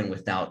happen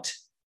without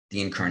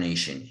the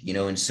incarnation,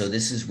 and so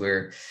this is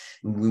where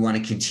we want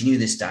to continue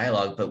this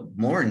dialogue, but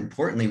more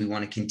importantly, we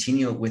want to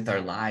continue it with our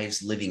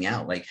lives living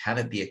out, like have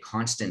it be a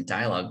constant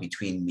dialogue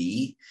between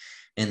me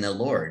and the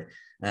Lord.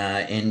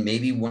 And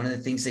maybe one of the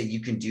things that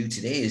you can do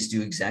today is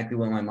do exactly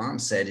what my mom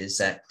said, is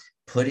that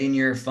put in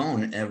your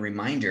phone a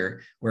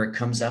reminder where it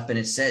comes up and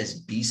it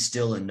says, be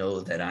still and know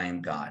that I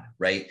am God,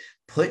 right?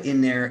 Put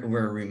in there a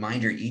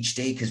reminder each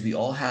day, because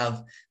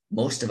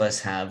most of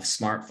us have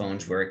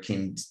smartphones where it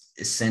can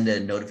send a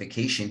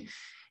notification,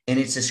 and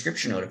it's a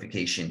scripture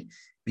notification,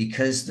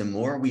 because the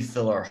more we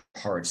fill our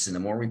hearts and the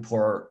more we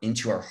pour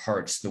into our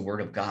hearts the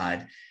word of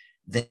God,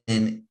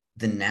 then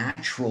the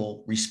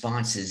natural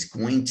response is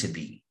going to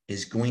be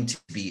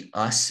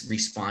us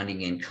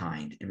responding in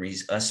kind and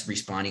us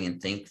responding in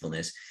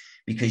thankfulness,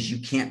 because you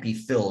can't be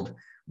filled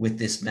with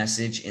this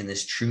message and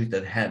this truth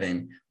of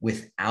heaven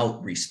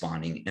without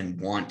responding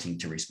and wanting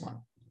to respond.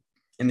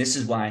 And this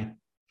is why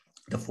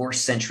the 4th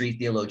century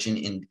theologian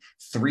in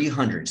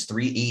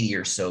 380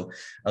 or so,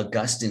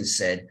 Augustine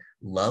said,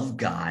 love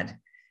God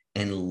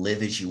and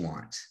live as you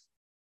want.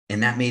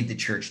 And that made the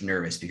church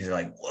nervous, because they're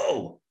like,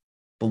 whoa,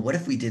 but what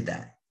if we did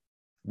that?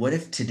 What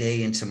if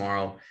today and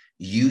tomorrow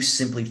you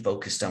simply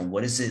focused on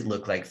what does it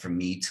look like for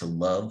me to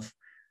love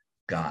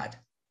God,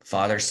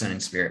 Father, Son,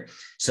 and Spirit,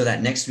 so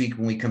that next week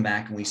when we come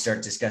back and we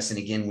start discussing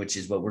again, which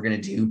is what we're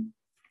going to do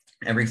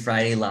every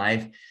Friday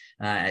live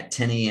at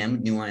 10 a.m.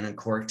 New Wine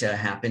Uncorked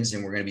happens,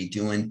 and we're going to be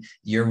doing,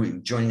 you're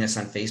joining us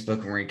on Facebook,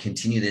 and we're going to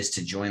continue this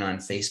to join on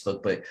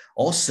Facebook, but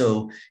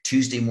also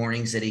Tuesday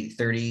mornings at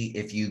 8:30.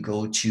 If you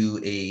go to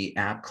a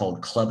app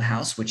called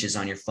Clubhouse, which is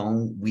on your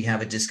phone, we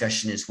have a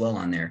discussion as well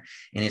on there,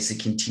 and it's a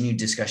continued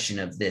discussion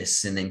of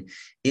this. And then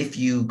if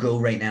you go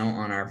right now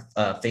on our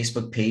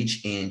Facebook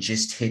page and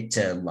just hit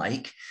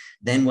like,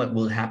 then what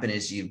will happen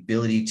is the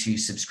ability to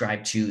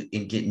subscribe to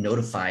and get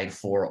notified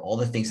for all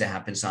the things that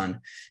happens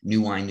on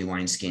New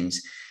Wine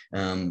Skins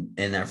and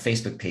our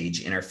Facebook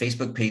page. And our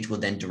Facebook page will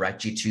then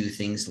direct you to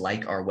things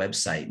like our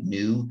website,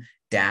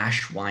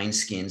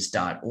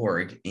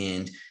 new-wineskins.org.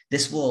 And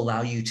this will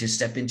allow you to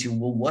step into,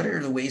 well, what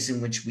are the ways in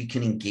which we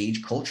can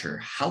engage culture?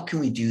 How can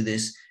we do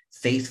this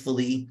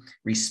faithfully,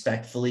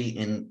 respectfully,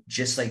 and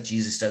just like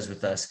Jesus does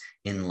with us,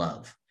 in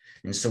love?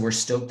 And so we're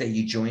stoked that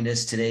you joined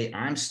us today.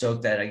 I'm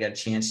stoked that I got a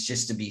chance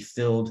just to be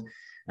filled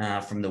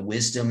from the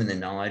wisdom and the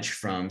knowledge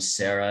from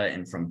Sarah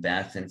and from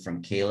Beth and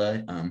from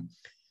Kayla.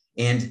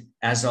 And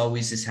as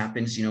always, this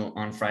happens,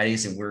 on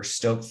Fridays, and we're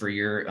stoked for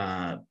your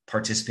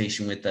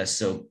participation with us.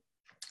 So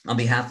on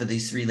behalf of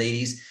these three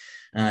ladies,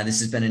 this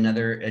has been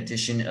another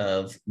edition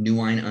of New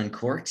Wine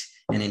Uncorked.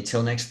 And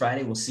until next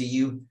Friday, we'll see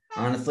you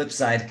on the flip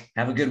side.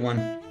 Have a good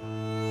one.